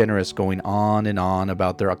more than generous, going on and on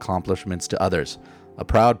about their accomplishments to others. A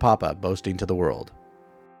proud papa boasting to the world.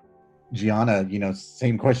 Gianna, you know,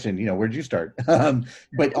 same question, you know, where'd you start?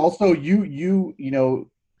 But also you know,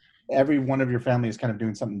 every one of your family is kind of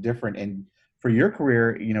doing something different. And for your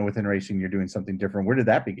career, you know, within racing, you're doing something different. Where did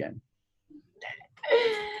that begin?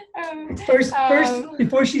 First,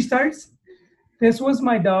 before she starts, this was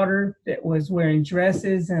my daughter that was wearing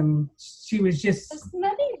dresses, and she was just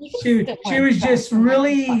she was just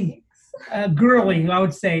really girly, I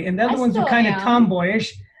would say. And the other ones were kind of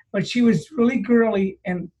tomboyish, but she was really girly.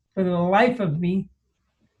 And for the life of me,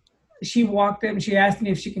 she walked up and she asked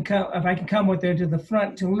me if I can come with her to the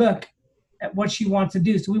front to look at what she wants to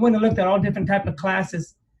do. So we went and looked at all different type of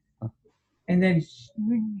classes, and then.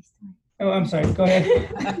 Oh, I'm sorry. Go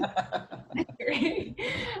ahead.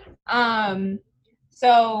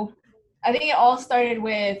 So I think it all started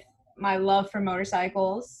with my love for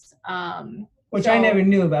motorcycles. Which I never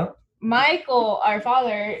knew about. Michael, our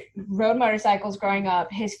father, rode motorcycles growing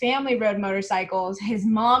up. His family rode motorcycles. His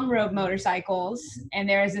mom rode motorcycles. And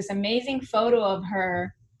there is this amazing photo of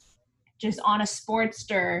her just on a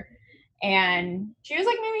Sportster. And she was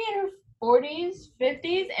like maybe in her 40s,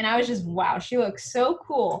 50s, and I was just, wow, she looks so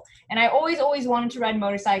cool. And I always wanted to ride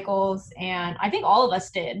motorcycles, and I think all of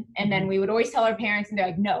us did. And then we would always tell our parents, and they're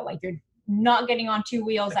like, no, like, you're not getting on two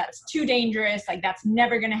wheels. That's too dangerous. Like, that's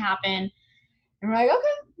never going to happen. And we're like,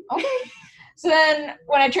 okay. So then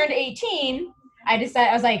when I turned 18, I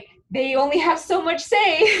was like, they only have so much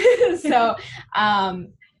say. So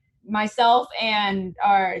myself and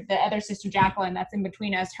the other sister, Jacqueline, that's in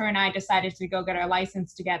between us, her and I decided to go get our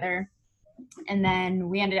license together. And then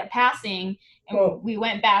we ended up passing, and we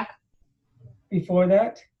went back. Before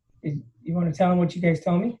that, you want to tell him what you guys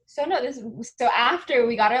told me? So after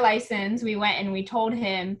we got our license, we went and we told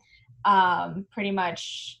him pretty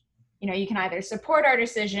much, you can either support our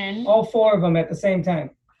decision. All four of them at the same time.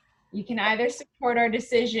 You can either support our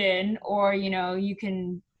decision or, you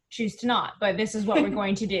can choose to not, but this is what we're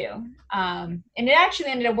going to do. And it actually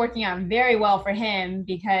ended up working out very well for him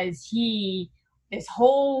because this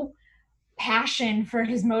whole passion for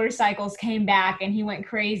his motorcycles came back and he went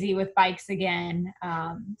crazy with bikes again.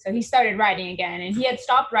 So he started riding again, and he had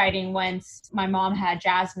stopped riding once my mom had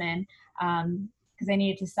Jasmine because I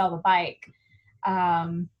needed to sell the bike.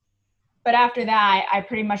 But after that, I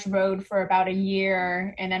pretty much rode for about a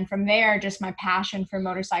year. And then from there, just my passion for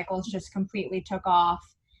motorcycles just completely took off.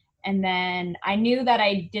 And then I knew that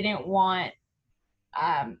I didn't want,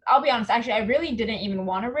 I'll be honest, actually, I really didn't even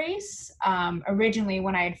want to race. Originally,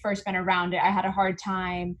 when I had first been around it, I had a hard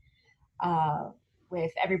time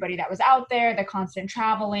with everybody that was out there, the constant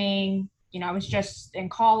traveling. I was just in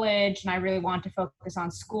college and I really wanted to focus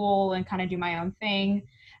on school and kind of do my own thing.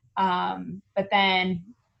 But then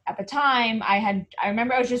at the time, I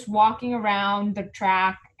remember I was just walking around the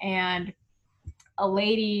track and a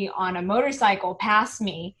lady on a motorcycle passed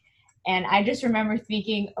me. And I just remember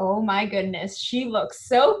thinking, oh my goodness, she looks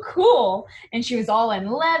so cool. And she was all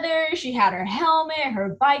in leather. She had her helmet.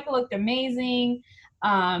 Her bike looked amazing.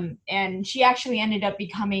 And she actually ended up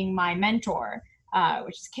becoming my mentor,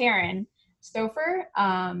 which is Karen Stouffer.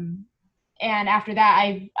 And after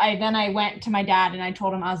that, I went to my dad and I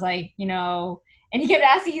told him, I was like, and he kept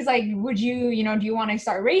asking, he's like, would you, do you want to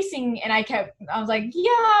start racing? And I was like,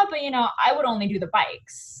 yeah, but, I would only do the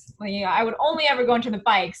bikes. I would only ever go into the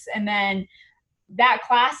bikes. And then that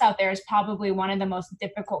class out there is probably one of the most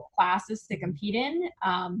difficult classes to compete in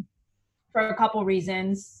for a couple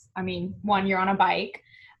reasons. I mean, one, you're on a bike.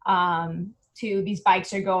 Two, these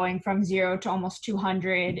bikes are going from 0 to almost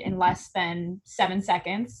 200 in less than 7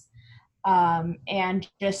 seconds. And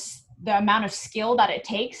just the amount of skill that it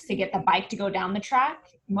takes to get the bike to go down the track.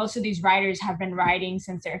 Most of these riders have been riding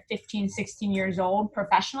since they're 15, 16 years old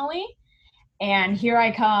professionally. And here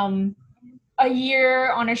I come a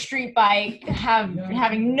year on a street bike,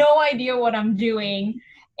 having no idea what I'm doing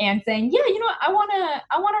and saying, yeah, I want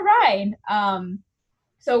to ride.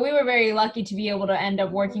 So we were very lucky to be able to end up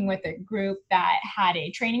working with a group that had a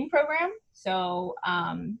training program. So,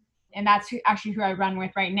 and that's actually who I run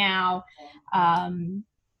with right now.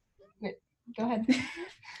 Go ahead.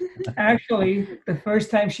 Actually, the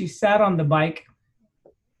first time she sat on the bike,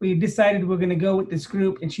 we decided we're going to go with this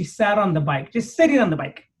group, and she sat on the bike, just sitting on the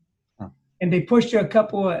bike. Huh. And they pushed her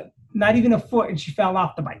not even a foot, and she fell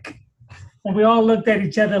off the bike. And we all looked at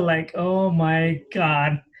each other like, oh my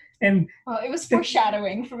God. And well, it was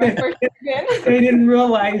foreshadowing for my first win. They didn't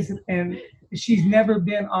realize, and she's never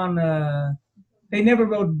been they never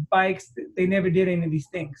rode bikes. They never did any of these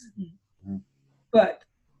things. Mm-hmm. But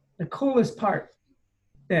the coolest part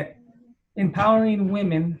that empowering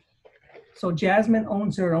women, so Jasmine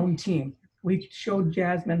owns her own team. We showed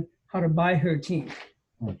Jasmine how to buy her team.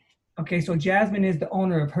 Okay, so Jasmine is the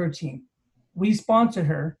owner of her team. We sponsor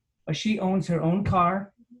her, but she owns her own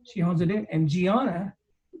car. She owns it in. And Gianna,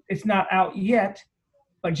 it's not out yet,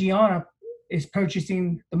 but Gianna is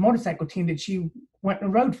purchasing the motorcycle team that she went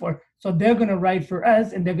and rode for. So they're going to ride for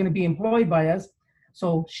us, and they're going to be employed by us.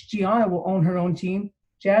 So Gianna will own her own team.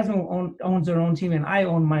 Jasmine owns her own team, and I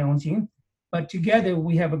own my own team. But together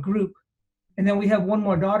we have a group. And then we have one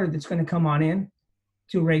more daughter that's going to come on in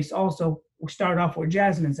to race also. We'll start off where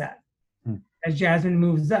Jasmine's at as Jasmine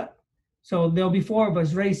moves up. So there'll be 4 of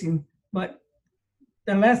us racing. But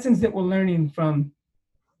the lessons that we're learning from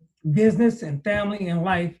business and family and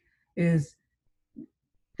life is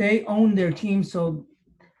they own their team. So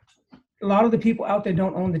a lot of the people out there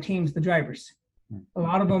don't own the teams, the drivers. A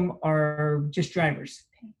lot of them are just drivers.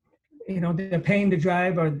 They're paying to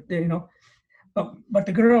drive, or but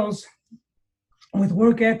the girls, with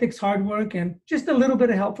work ethics, hard work, and just a little bit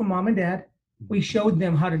of help from mom and dad, we showed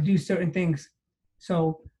them how to do certain things.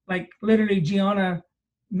 So like literally Gianna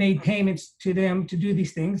made payments to them to do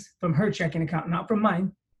these things from her checking account, not from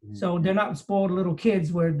mine. So they're not spoiled little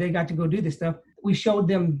kids where they got to go do this stuff. We showed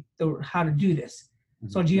them how to do this.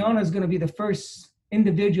 So Gianna is going to be the first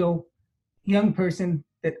individual young person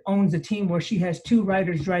that owns a team where she has 2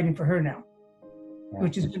 riders driving for her now,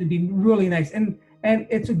 which is going to be really nice. And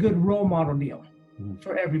it's a good role model deal.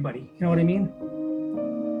 for everybody. You know what I mean?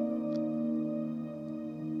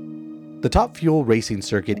 The Top Fuel racing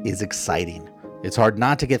circuit is exciting. It's hard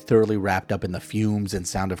not to get thoroughly wrapped up in the fumes and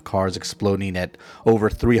sound of cars exploding at over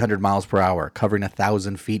 300 miles per hour, covering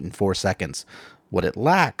 1,000 feet in 4 seconds. What it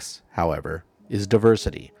lacks, however, is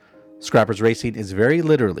diversity. Scrappers Racing is very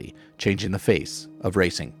literally changing the face of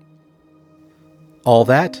racing. All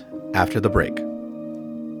that after the break.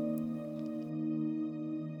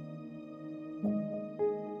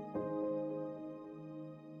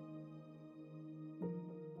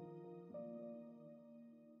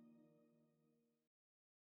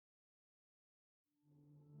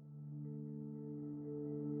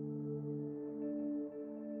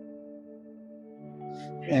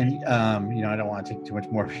 And I don't want to take too much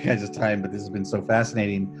more of you guys' time, but this has been so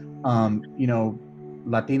fascinating.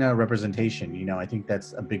 Latina representation, I think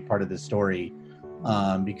that's a big part of this story,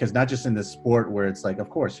 because not just in this sport where it's like, of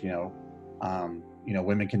course,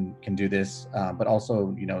 women can do this, but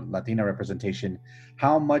also, Latina representation.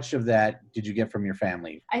 How much of that did you get from your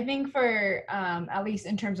family? I think for at least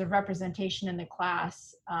in terms of representation in the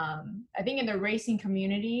class, I think in the racing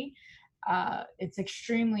community, it's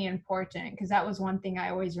extremely important, because that was one thing I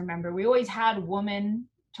always remember. We always had women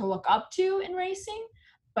to look up to in racing,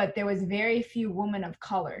 but there was very few women of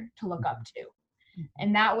color to look up to.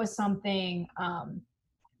 And that was something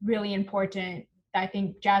really important. I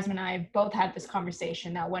think Jasmine and I have both had this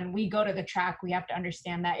conversation that when we go to the track, we have to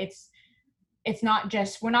understand that it's not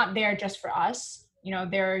just, we're not there just for us.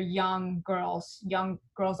 There are young girls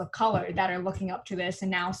of color that are looking up to this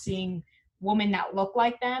and now seeing women that look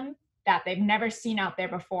like them, that they've never seen out there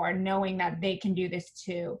before, knowing that they can do this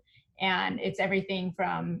too. And it's everything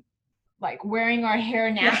from like wearing our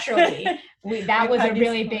hair naturally. That was a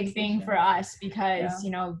really big thing for us, because,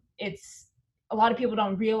 it's, a lot of people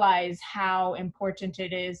don't realize how important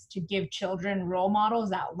it is to give children role models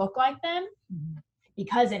that look like them,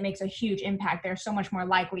 because it makes a huge impact. They're so much more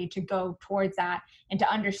likely to go towards that and to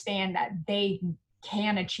understand that they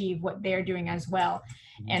can achieve what they're doing as well.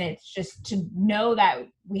 And it's just to know that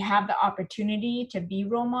we have the opportunity to be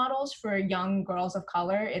role models for young girls of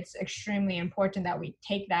color. It's extremely important that we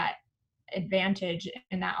take that advantage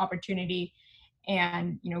and that opportunity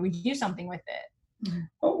and, we do something with it.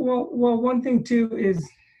 Well, one thing too is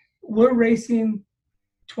we're racing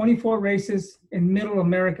 24 races in middle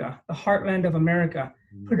America, the heartland of America,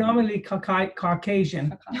 predominantly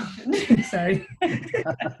Caucasian. Sorry.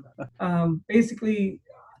 Basically,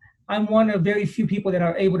 I'm one of very few people that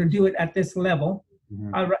are able to do it at this level.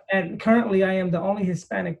 And currently, I am the only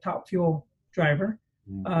Hispanic Top Fuel driver.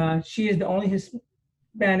 She is the only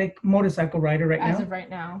Hispanic motorcycle rider right now. As of right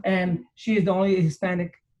now. And she is the only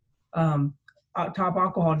Hispanic top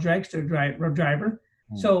alcohol dragster driver.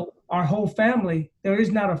 So our whole family, there is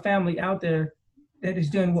not a family out there that is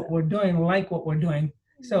doing what we're doing, like what we're doing.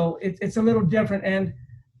 So it's a little different. And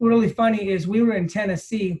what really funny is we were in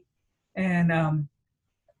Tennessee, and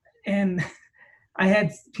I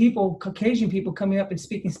had Caucasian people coming up and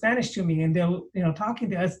speaking Spanish to me, and they're talking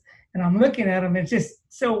to us, and I'm looking at them. It's just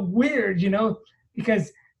so weird,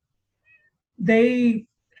 because they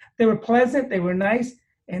were pleasant, they were nice,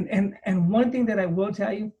 and one thing that I will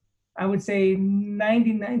tell you, I would say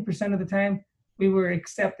 99% of the time we were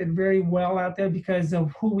accepted very well out there because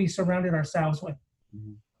of who we surrounded ourselves with.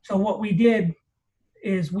 So what we did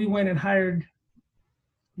is we went and hired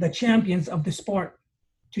the champions of the sport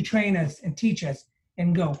to train us and teach us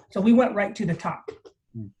and go. So we went right to the top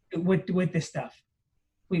with this stuff.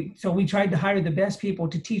 So we tried to hire the best people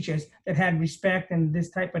to teach us that had respect and this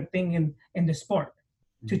type of thing in the sport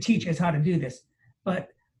to teach us how to do this. But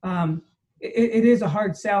it is a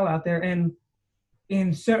hard sell out there. And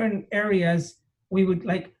in certain areas, we would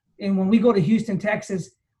and when we go to Houston,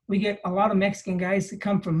 Texas, we get a lot of Mexican guys that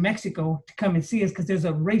come from Mexico to come and see us because there's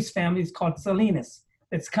a race family, it's called Salinas,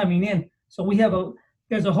 that's coming in. So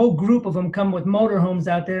there's a whole group of them come with motorhomes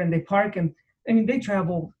out there, and they park, and I mean, they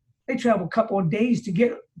travel a couple of days to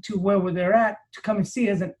get to where they're at to come and see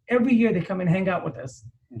us. And every year they come and hang out with us.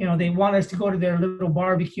 They want us to go to their little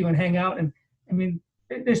barbecue and hang out. And I mean,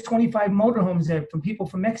 there's 25 motorhomes there from people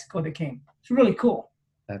from Mexico that came. It's really cool.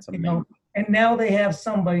 That's amazing. And now they have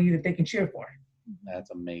somebody that they can cheer for.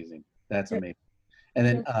 That's amazing. That's amazing. And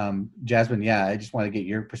then Jasmine, I just want to get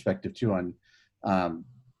your perspective too on,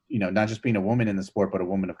 not just being a woman in the sport, but a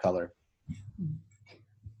woman of color.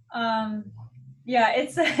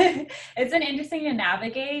 It's it's been interesting to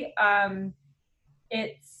navigate.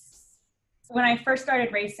 It's when I first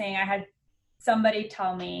started racing, I had somebody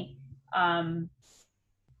tell me,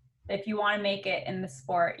 if you want to make it in the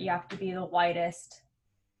sport, you have to be the whitest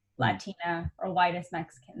Latina or whitest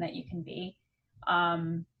Mexican that you can be.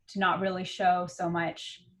 to not really show so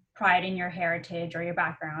much pride in your heritage or your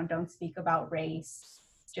background. Don't speak about race.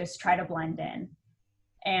 Just try to blend in.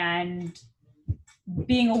 And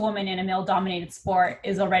being a woman in a male-dominated sport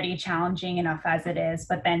is already challenging enough as it is,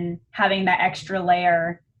 but then having that extra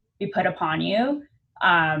layer be put upon you,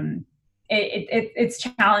 it's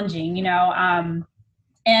challenging, you know.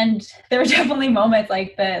 And there were definitely moments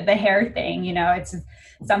like the hair thing, you know, it's just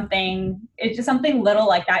something little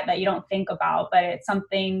like that you don't think about, but it's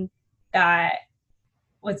something that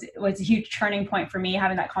was a huge turning point for me,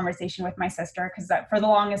 having that conversation with my sister, because for the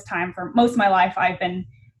longest time, for most of my life, I've been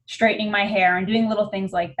straightening my hair and doing little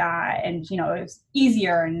things like that, and you know, it was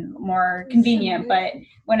easier and more convenient. But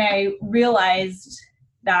when I realized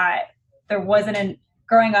that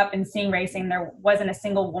growing up and seeing racing, there wasn't a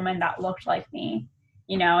single woman that looked like me,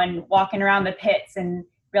 you know, and walking around the pits and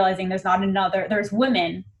realizing there's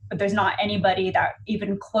women, but there's not anybody that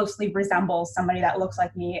even closely resembles somebody that looks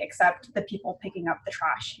like me, except the people picking up the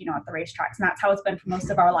trash, you know, at the racetracks. And that's how it's been for most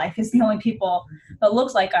of our life, is the only people that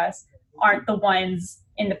looks like us aren't the ones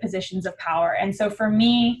in the positions of power. And so for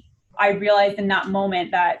me, I realized in that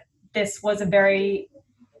moment that this was a very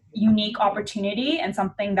unique opportunity and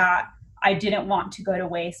something that I didn't want to go to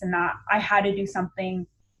waste, and that I had to do something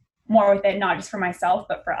more with it, not just for myself,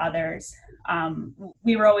 but for others.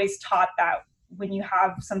 We were always taught that when you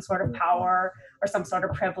have some sort of power or some sort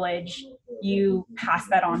of privilege, you pass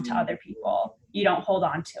that on to other people. You don't hold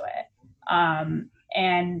on to it.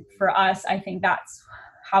 And for us, I think that's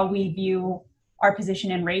how we view our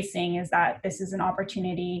position in racing, is that this is an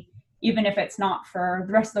opportunity, even if it's not for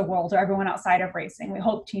the rest of the world or everyone outside of racing. We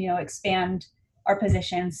hope to, you know, expand our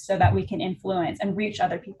positions so that we can influence and reach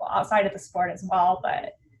other people outside of the sport as well.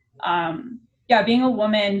 But yeah, being a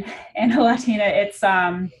woman and a Latina, it's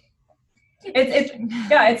an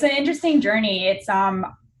interesting journey.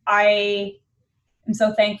 I am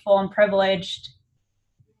so thankful and privileged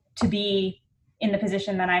to be in the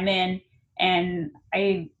position that I'm in, and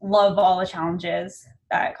I love all the challenges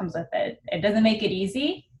that comes with it. It doesn't make it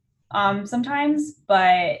easy sometimes,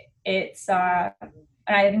 but it's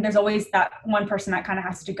and I think there's always that one person that kind of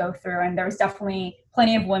has to go through, and there's definitely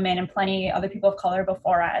plenty of women and plenty other people of color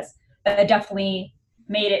before us that definitely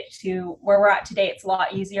made it to where we're at today. It's a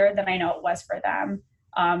lot easier than I know it was for them.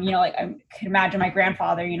 You know, like I could imagine my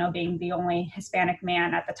grandfather, you know, being the only Hispanic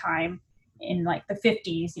man at the time in like the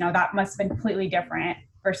 50s, you know, that must have been completely different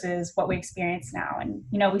versus what we experience now. And,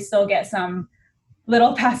 you know, we still get some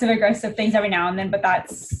little passive aggressive things every now and then, but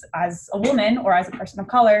that's, as a woman or as a person of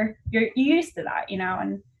color, you're used to that, you know.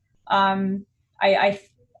 And I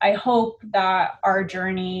hope that our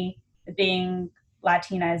journey being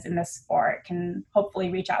Latinas in this sport can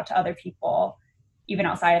hopefully reach out to other people even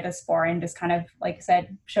outside of the sport, and just kind of, like I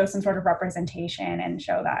said, show some sort of representation and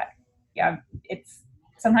show that, yeah,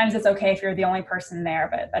 sometimes it's okay if you're the only person there,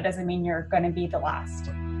 but that doesn't mean you're going to be the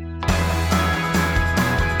last.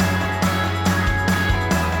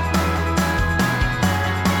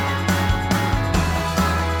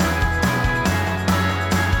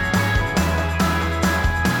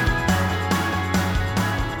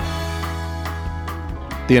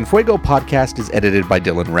 The En Fuego podcast is edited by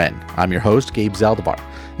Dylan Wren. I'm your host, Gabe Zaldivar.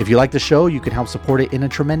 If you like the show, you can help support it in a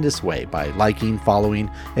tremendous way by liking, following,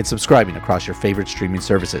 and subscribing across your favorite streaming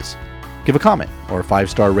services. Give a comment or a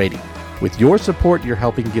 5-star rating. With your support, you're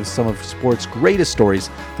helping give some of sport's greatest stories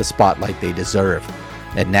the spotlight they deserve.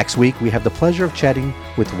 And next week, we have the pleasure of chatting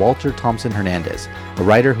with Walter Thompson Hernandez, a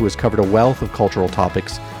writer who has covered a wealth of cultural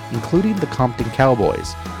topics, including the Compton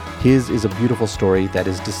Cowboys. His is a beautiful story that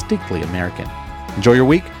is distinctly American. Enjoy your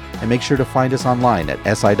week, and make sure to find us online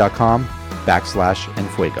at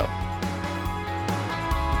si.com/enfuego.